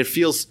 and it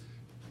feels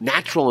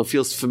natural and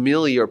feels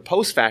familiar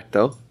post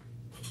facto,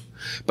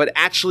 but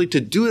actually to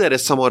do that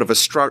is somewhat of a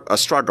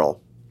struggle.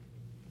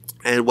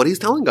 And what he's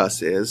telling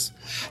us is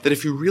that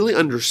if you really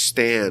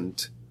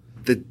understand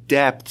the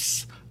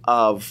depths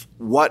of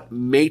what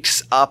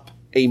makes up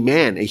a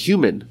man, a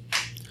human.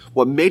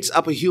 What makes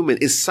up a human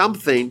is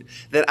something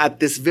that at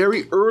this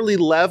very early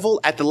level,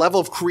 at the level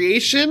of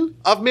creation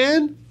of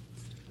man,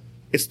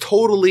 it's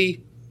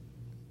totally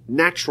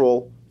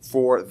natural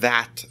for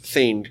that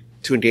thing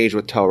to engage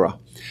with Torah.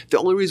 The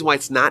only reason why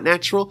it's not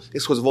natural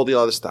is because of all the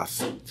other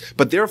stuff.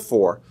 But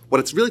therefore,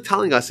 what it's really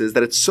telling us is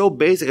that it's so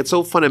basic, it's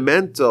so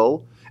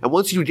fundamental, and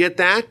once you get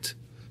that,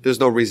 there's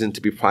no reason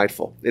to be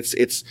prideful.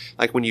 It's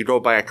like when you go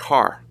buy a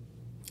car.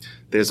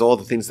 There's all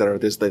the things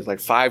there's like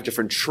 5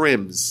 different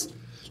trims.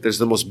 There's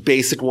the most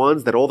basic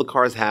ones that all the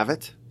cars have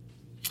it.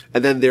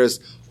 And then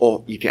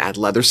you can add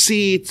leather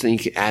seats, and you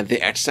can add the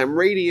XM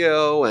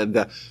radio, and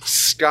the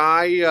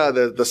sky,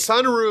 the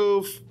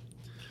sunroof.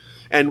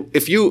 And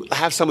if you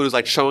have someone who's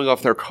like showing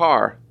off their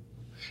car,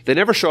 they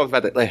never show off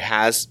the fact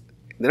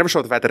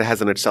that it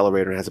has an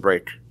accelerator and has a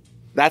brake.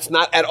 That's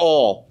not at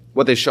all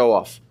what they show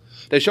off.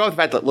 They show off the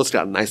fact that it's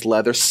got nice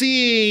leather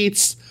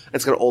seats, and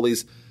it's got all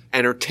these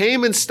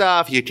entertainment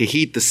stuff. You can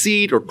heat the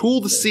seat or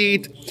cool the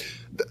seat.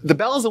 The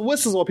bells and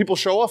whistles are what people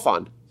show off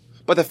on.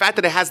 But the fact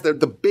that it has the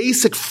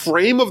basic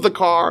frame of the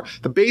car,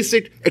 the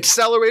basic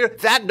accelerator,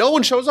 that no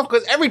one shows off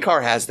because every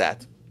car has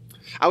that.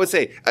 I would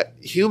say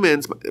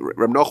humans,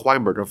 Reb Noach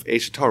Weinberg of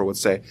Aish Torah would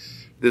say,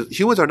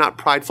 humans are not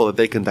prideful that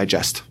they can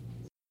digest.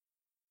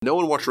 No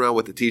one walks around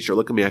with the teacher,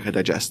 look at me, I can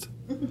digest.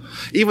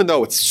 Even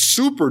though it's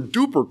super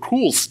duper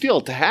cool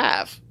skill to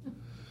have.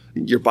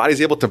 Your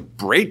body's able to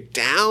break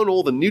down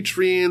all the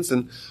nutrients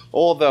and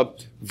all the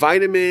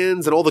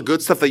vitamins and all the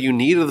good stuff that you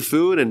need in the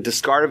food and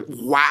discard it.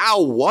 Wow,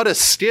 what a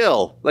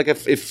skill. Like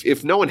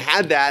if no one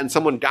had that and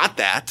someone got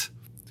that,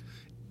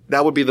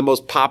 that would be the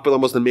most popular,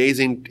 most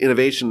amazing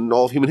innovation in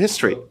all of human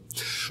history.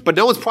 But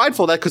no one's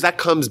prideful of that because that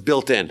comes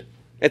built in.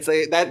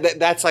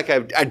 That's like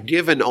a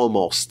given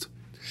almost.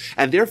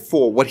 And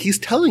therefore, what he's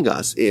telling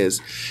us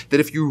is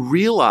that if you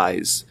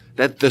realize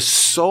that the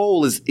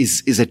soul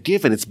is a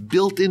given, it's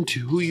built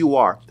into who you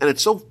are, and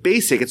it's so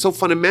basic, it's so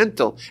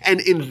fundamental, and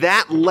in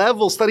that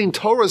level, studying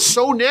Torah is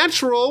so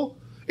natural,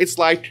 it's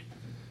like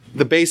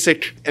the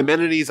basic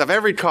amenities of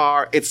every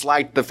car. It's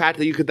like the fact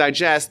that you could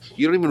digest,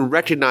 you don't even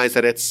recognize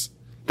that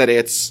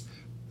it's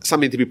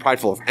something to be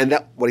prideful of. And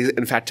that what he's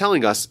in fact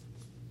telling us,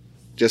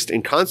 just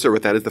in concert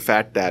with that, is the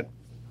fact that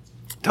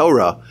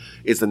Torah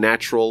is the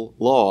natural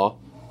law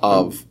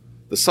of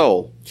the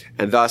soul.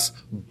 And thus,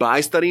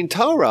 by studying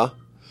Torah,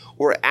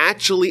 we're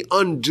actually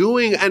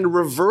undoing and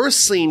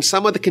reversing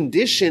some of the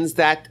conditions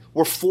that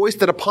were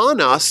foisted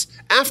upon us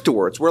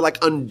afterwards. We're like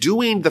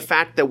undoing the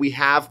fact that we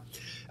have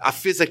a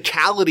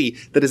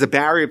physicality that is a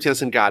barrier between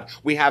us and God.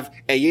 We have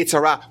a Yetzer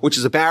Hara, which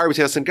is a barrier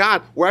between us and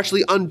God. We're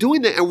actually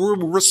undoing that, and we're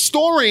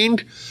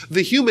restoring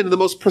the human in the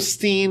most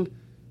pristine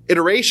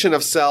iteration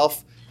of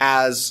self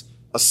as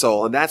a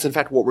soul. And that's in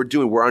fact what we're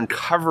doing. We're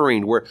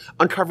uncovering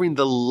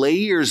the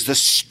layers, the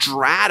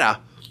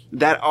strata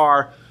that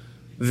are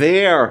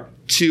there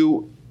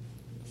to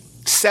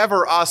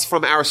sever us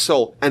from our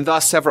soul and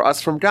thus sever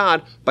us from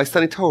God. By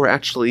studying Torah, we're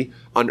actually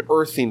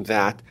unearthing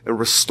that and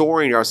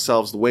restoring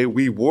ourselves the way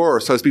we were,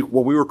 so to speak.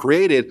 When we were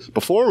created,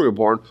 before we were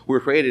born, we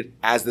were created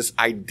as this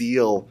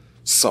ideal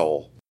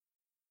soul.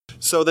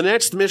 So the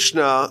next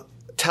Mishnah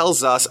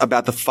tells us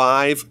about the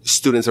 5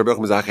 students Rabbi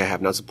Yochanan ben Zakkai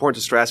have. Now it's important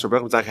to stress Rabbi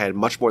Yochanan ben Zakkai had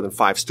much more than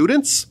 5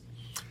 students,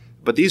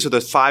 but these are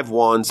the 5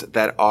 ones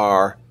that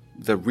are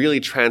the really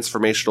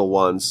transformational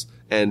ones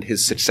and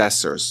his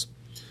successors.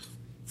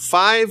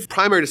 5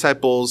 primary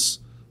disciples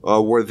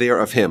were there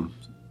of him,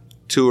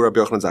 to Rabbi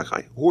Yochanan ben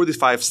Zakkai. Who are these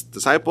 5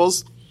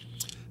 disciples?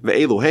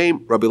 Ve'elu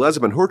heim, Rabbi Eliezer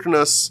ben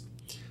Hyrcanus,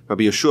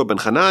 Rabbi Yeshua ben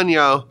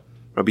Hanania,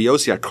 Rabbi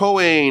Yossi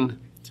HaKohen,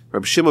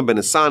 Rabbi Shimon ben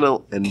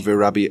Nesanel, and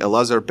Rabbi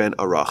Elazar ben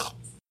Arach.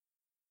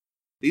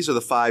 These are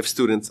the 5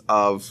 students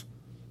of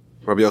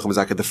Rabbi Yochanan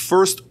ben Zakkai. The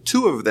first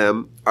 2 of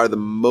them are the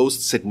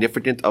most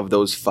significant of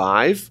those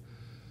 5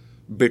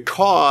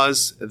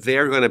 because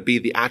they're going to be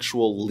the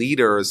actual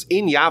leaders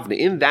in Yavne,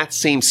 in that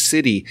same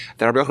city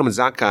that Rabbi Yochanan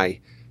ben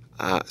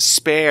Zakkai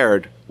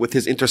spared with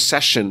his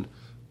intercession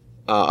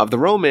of the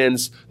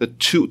Romans. The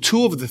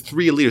two of the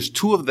 3 leaders,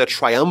 2 of the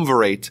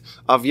triumvirate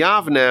of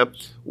Yavne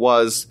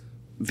was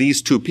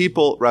these 2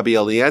 people, Rabbi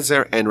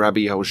Eliezer and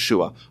Rabbi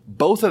Yehoshua.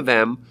 Both of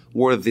them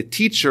were the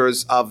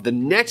teachers of the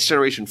next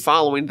generation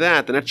following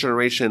that, the next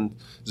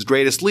generation's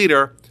greatest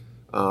leader,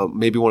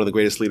 maybe one of the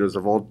greatest leaders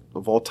of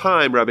all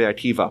time, Rabbi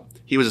Akiva.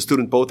 He was a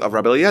student both of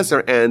Rabbi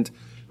Eliezer and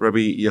Rabbi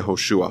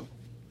Yehoshua.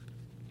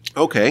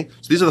 Okay,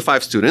 so these are the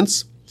 5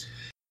 students.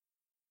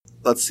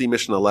 Let's see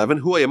Mishnah 11.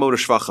 Hu Yamot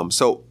Shvachim.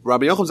 So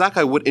Rabbi Yochanan ben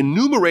Zakkai would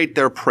enumerate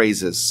their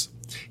praises.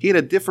 He had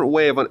a different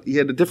way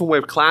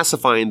of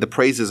classifying the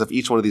praises of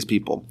each one of these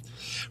people.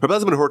 Rabbi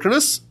Eliezer ben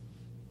Hyrcanus,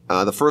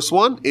 the first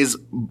one, is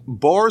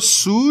Bar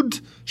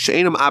Sud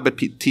She'enam Abed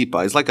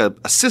Tipa. It's like a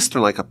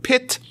cistern, like a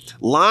pit,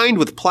 lined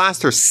with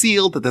plaster,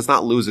 sealed, that does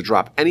not lose a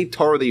drop. Any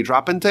Torah that you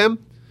drop into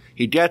him,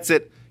 he gets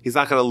it. He's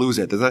not going to lose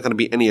it. There's not going to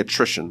be any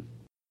attrition.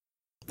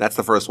 That's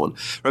the first one.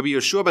 Rabbi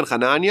Yeshua ben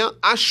Hanania,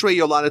 Ashrei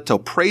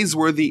Yoladeto,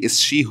 praiseworthy is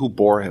she who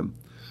bore him.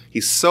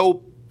 He's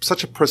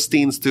such a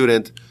pristine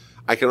student.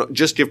 I can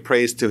just give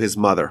praise to his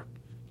mother.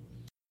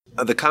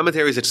 The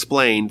commentaries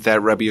explain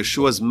that Rabbi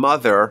Yeshua's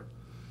mother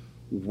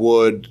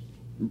would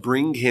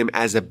bring him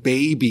as a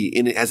baby,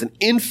 as an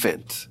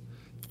infant.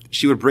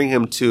 She would bring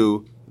him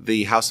to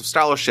the House of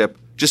Scholarship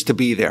just to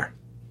be there.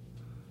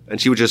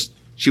 And she would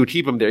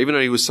keep him there, even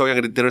though he was so young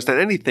and didn't understand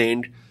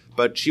anything,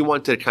 but she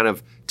wanted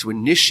to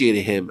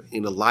initiate him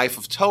in a life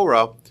of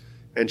Torah,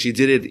 and she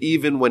did it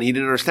even when he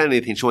didn't understand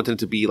anything. She wanted him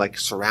to be like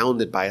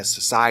surrounded by a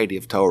society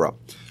of Torah,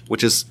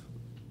 which is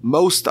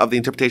most of the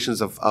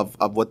interpretations of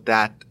what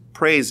that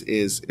praise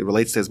is. It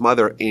relates to his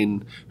mother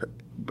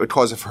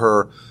because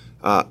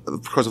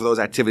of those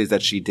activities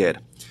that she did.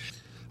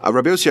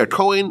 Rabbi Yossi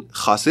Cohen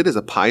Chassid is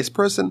a pious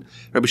person.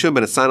 Rabbi Shimon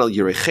ben Asanel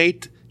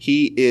Yerechet,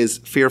 he is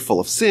fearful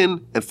of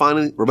sin. And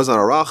finally, Rabbi Zan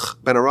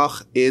ben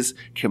Arach is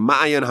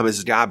Kemayan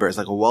HaMizgaber, is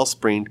like a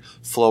wellspring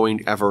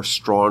flowing ever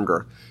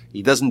stronger.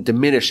 He doesn't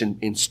diminish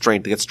in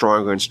strength; it gets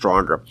stronger and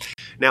stronger.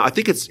 Now, I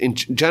think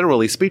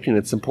generally speaking,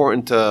 it's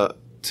important to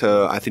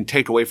I think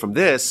take away from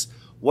this,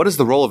 what is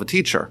the role of a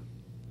teacher?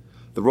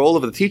 The role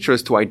of the teacher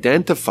is to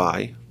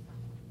identify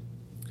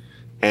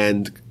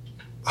and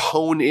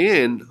hone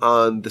in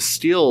on the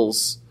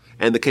skills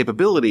and the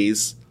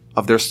capabilities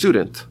of their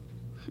student.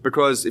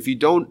 Because if you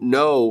don't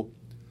know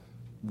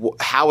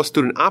how a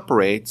student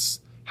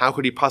operates, how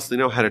could you possibly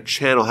know how to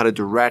channel, how to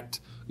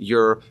direct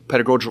your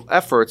pedagogical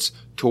efforts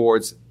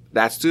towards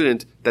that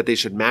student that they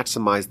should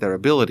maximize their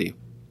ability?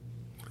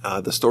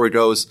 The story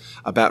goes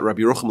about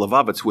Rabbi Yerucham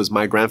Levavitz, who was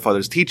my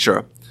grandfather's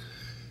teacher.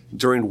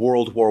 During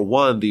World War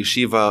I, the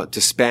yeshiva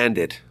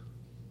disbanded.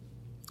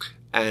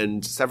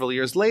 And several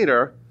years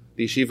later,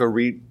 the yeshiva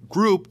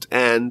regrouped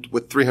and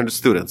with 300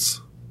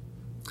 students.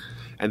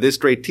 And this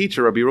great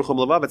teacher, Rabbi Yerucham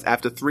Levavitz,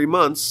 after 3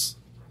 months,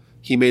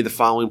 he made the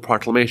following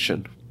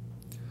proclamation.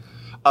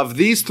 Of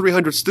these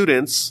 300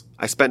 students,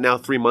 I spent now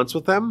 3 months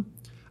with them,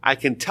 I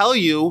can tell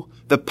you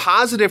the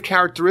positive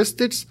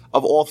characteristics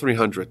of all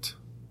 300.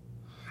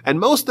 And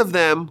most of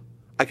them,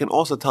 I can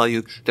also tell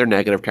you their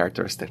negative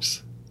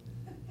characteristics.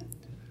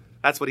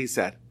 That's what he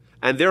said.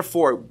 And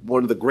therefore,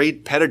 one of the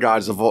great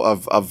pedagogues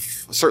of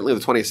certainly the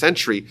 20th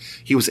century,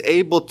 he was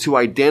able to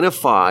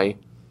identify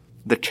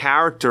the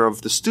character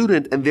of the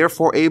student and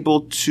therefore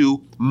able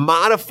to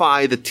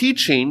modify the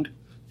teaching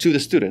to the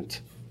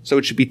student. So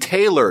it should be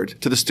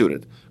tailored to the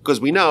student. Because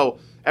we know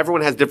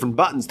everyone has different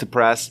buttons to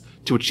press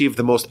to achieve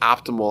the most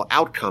optimal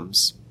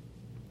outcomes.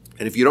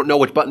 And if you don't know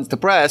which buttons to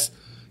press,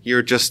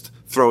 you're just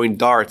throwing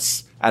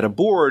darts at a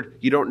board.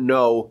 You don't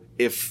know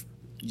if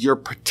your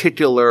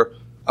particular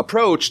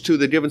approach to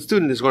the given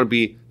student is going to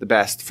be the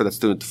best for that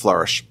student to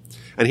flourish.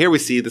 And here we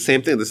see the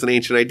same thing. This is an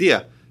ancient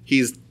idea.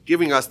 He's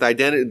giving us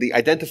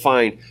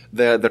identifying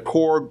the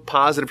core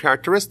positive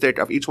characteristic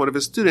of each one of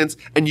his students,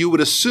 and you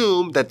would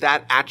assume that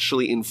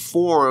actually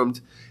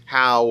informed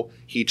how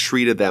he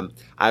treated them.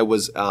 I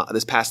was,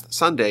 this past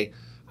Sunday,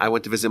 I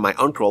went to visit my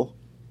uncle,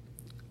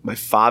 my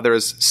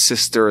father's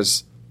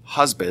sister's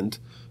husband,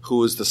 who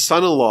was the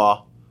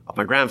son-in-law of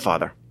my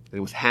grandfather. And he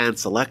was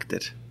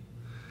hand-selected.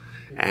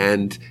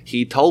 And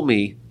he told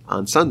me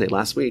on Sunday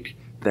last week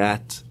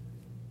that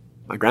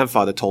my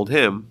grandfather told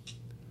him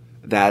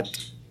that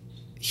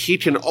he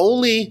can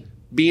only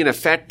be an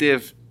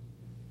effective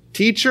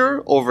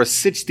teacher over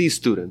 60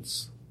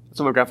 students. That's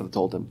what my grandfather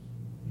told him.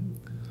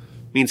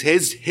 Means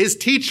his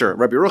teacher,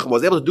 Rabbi Yerucham,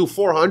 was able to do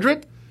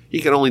 400. He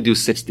can only do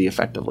 60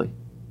 effectively.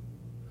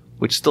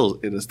 Which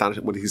still is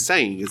astonishing. What he's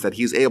saying is that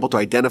he's able to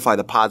identify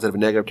the positive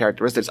and negative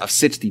characteristics of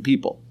 60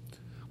 people,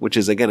 which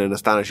is, again, an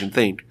astonishing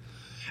thing.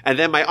 And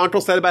then my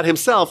uncle said about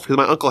himself, because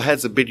my uncle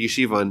heads a big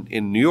yeshiva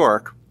in New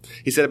York,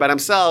 he said about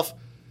himself,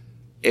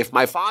 if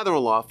my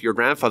father-in-law, if your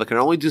grandfather can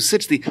only do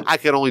 60, I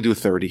can only do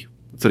 30.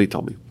 That's what he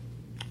told me.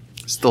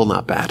 Still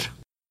not bad.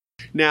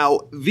 Now,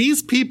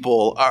 these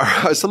people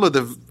are some of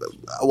the,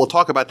 we'll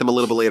talk about them a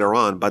little bit later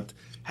on, but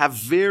have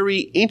very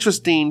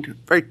interesting,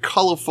 very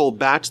colorful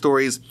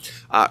backstories,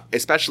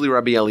 especially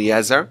Rabbi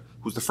Eliezer,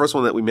 who's the first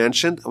one that we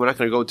mentioned. We're not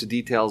going to go into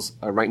details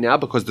right now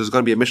because there's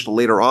going to be a Mishnah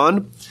later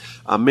on,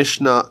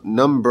 Mishnah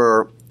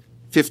number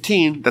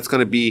 15, that's going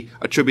to be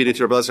attributed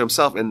to Rabbi Eliezer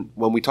himself. And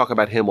when we talk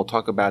about him, we'll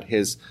talk about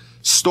his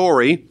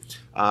story.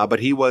 But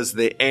he was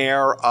the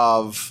heir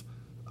of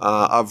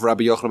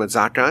Rabbi Yochanan ben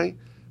Zakkai.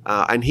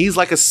 And he's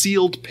like a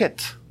sealed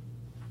pit.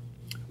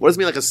 What does it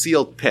mean like a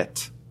sealed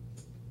pit?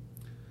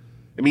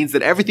 It means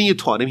that everything you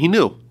taught him, he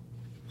knew.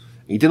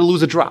 He didn't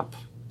lose a drop.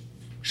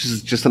 Which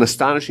is just an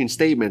astonishing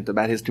statement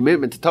about his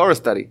commitment to Torah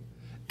study.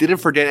 Didn't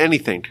forget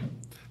anything.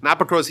 Not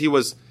because he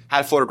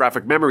had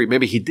photographic memory,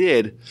 maybe he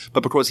did,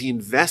 but because he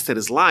invested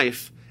his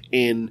life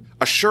in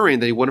assuring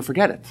that he wouldn't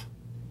forget it.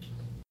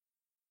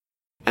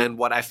 And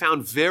what I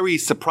found very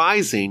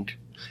surprising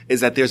is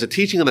that there's a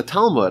teaching in the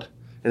Talmud,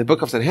 in the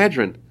book of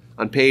Sanhedrin,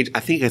 on page, I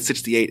think it's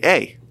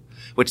 68a,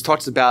 which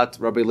talks about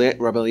Rabbi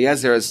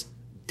Eliezer's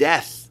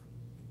death.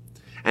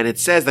 And it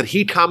says that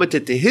he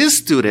commented to his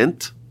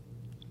student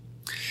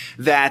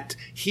that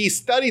he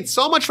studied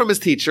so much from his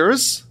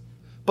teachers,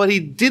 but he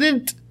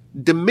didn't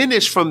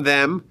diminish from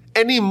them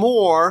any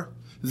more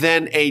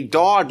then a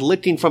dog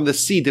licking from the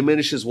sea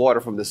diminishes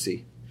water from the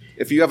sea.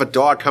 If you have a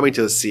dog coming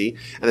to the sea,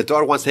 and the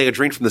dog wants to take a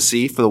drink from the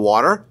sea, from the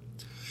water,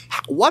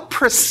 what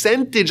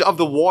percentage of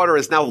the water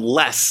is now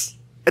less?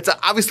 It's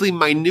obviously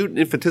minute and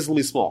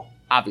infinitesimally small,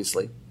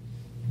 obviously.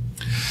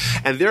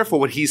 And therefore,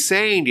 what he's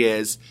saying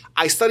is,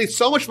 I studied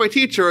so much from my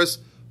teachers,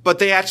 but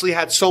they actually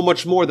had so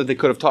much more that they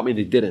could have taught me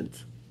they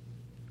didn't.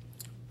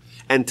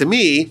 And to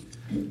me,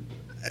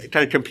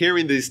 kind of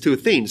comparing these two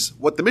things,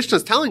 what the Mishnah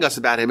is telling us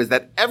about him is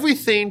that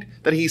everything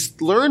that he's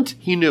learned,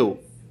 he knew.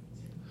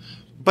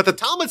 But the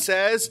Talmud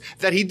says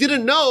that he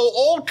didn't know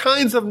all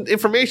kinds of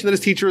information that his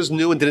teachers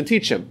knew and didn't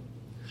teach him.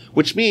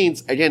 Which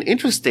means, again,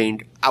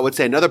 interesting, I would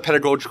say another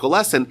pedagogical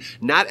lesson,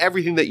 not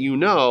everything that you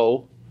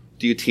know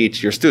do you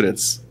teach your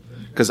students.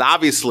 Because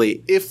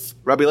obviously, if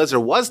Rabbi Eliezer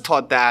was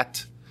taught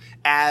that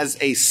as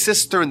a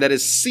cistern that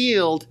is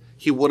sealed,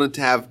 he wouldn't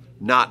have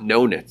not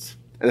known it.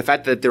 And the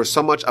fact that there was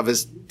so much of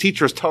his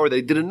teacher's Torah that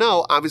he didn't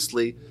know,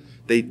 obviously,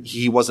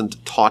 he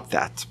wasn't taught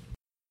that.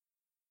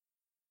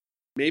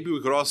 Maybe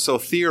we could also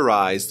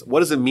theorize,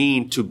 what does it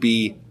mean to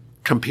be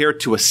compared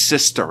to a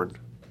cistern?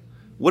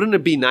 Wouldn't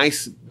it be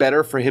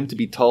better for him to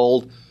be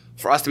told,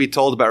 for us to be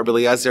told about Rabbi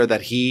Eliezer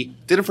that he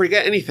didn't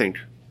forget anything?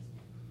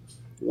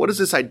 What is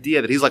this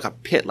idea that he's like a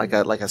pit, like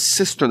a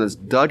cistern that's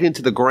dug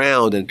into the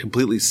ground and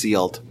completely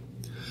sealed?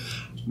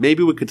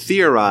 Maybe we could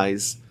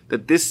theorize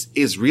that this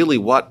is really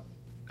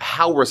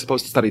how we're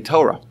supposed to study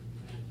Torah.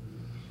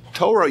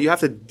 Torah, you have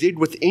to dig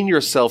within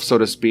yourself, so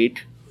to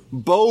speak,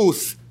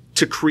 both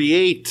to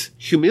create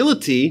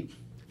humility,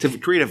 to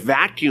create a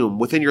vacuum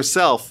within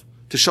yourself,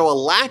 to show a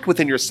lack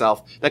within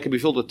yourself that can be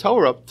filled with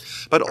Torah,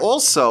 but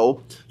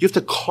also you have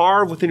to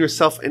carve within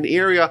yourself an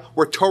area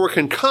where Torah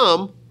can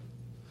come.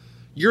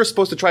 You're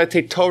supposed to try to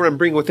take Torah and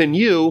bring it within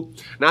you,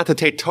 not to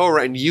take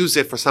Torah and use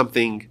it for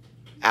something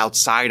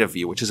outside of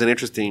you, which is an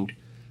interesting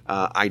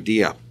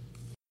idea.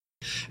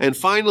 And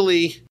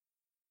finally,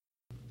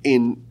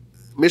 in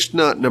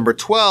Mishnah number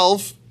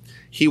 12,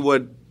 he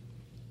would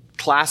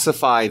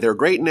classify their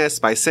greatness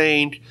by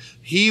saying,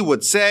 he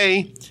would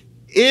say,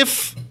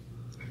 if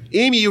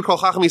all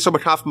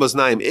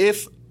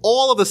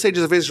of the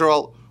sages of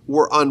Israel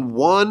were on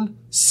one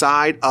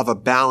side of a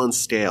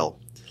balanced scale,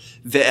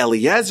 the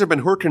Eliezer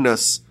ben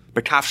Hyrcanus,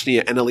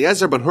 and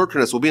Eliezer ben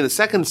Hyrcanus will be in the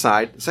second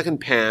side, the second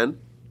pan,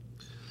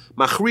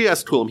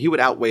 Machriyas Kulam, he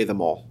would outweigh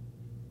them all.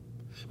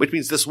 Which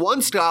means this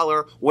one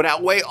scholar would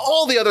outweigh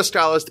all the other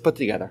scholars to put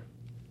together.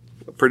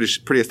 A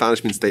pretty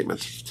astonishing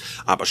statement.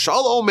 Abba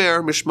Shaul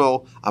Omer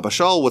Mishmo, Abba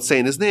Shaul would say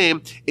in his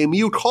name, if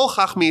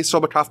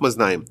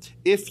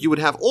you would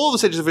have all the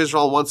sages of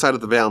Israel on one side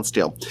of the balanced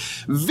scale.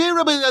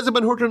 Rabbi Eliezer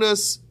ben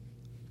Hyrcanus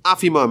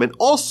Afimam, and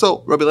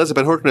also Rabbi Eliezer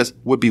ben Hyrcanus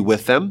would be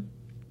with them.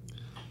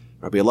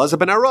 Rabbi Elazar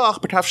ben Arach,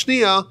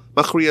 B'tafshniya,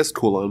 Machriyas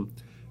Kulam.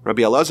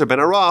 Rabbi Elazar ben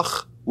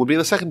Arach would be in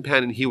the second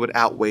pan, and he would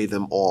outweigh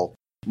them all.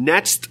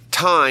 Next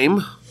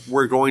time,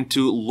 we're going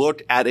to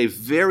look at a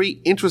very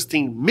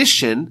interesting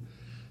mission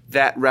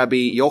that Rabbi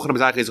Yochanan ben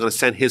Zakkai is going to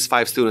send his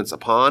 5 students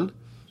upon.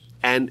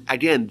 And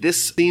again,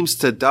 this seems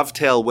to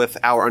dovetail with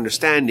our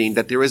understanding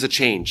that there is a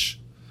change.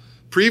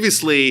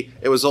 Previously,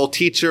 it was all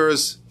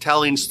teachers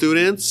telling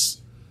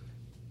students,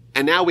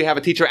 and now we have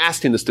a teacher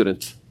asking the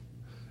student,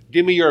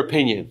 give me your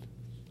opinion.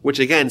 Which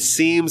again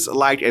seems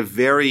like a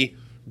very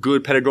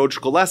good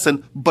pedagogical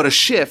lesson, but a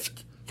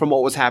shift from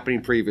what was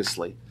happening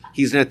previously.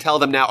 He's going to tell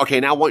them now, okay,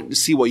 now I want to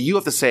see what you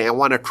have to say. I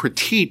want to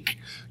critique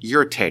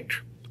your take,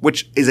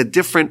 which is a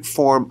different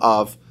form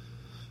of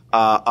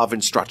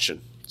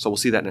instruction. So we'll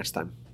see that next time.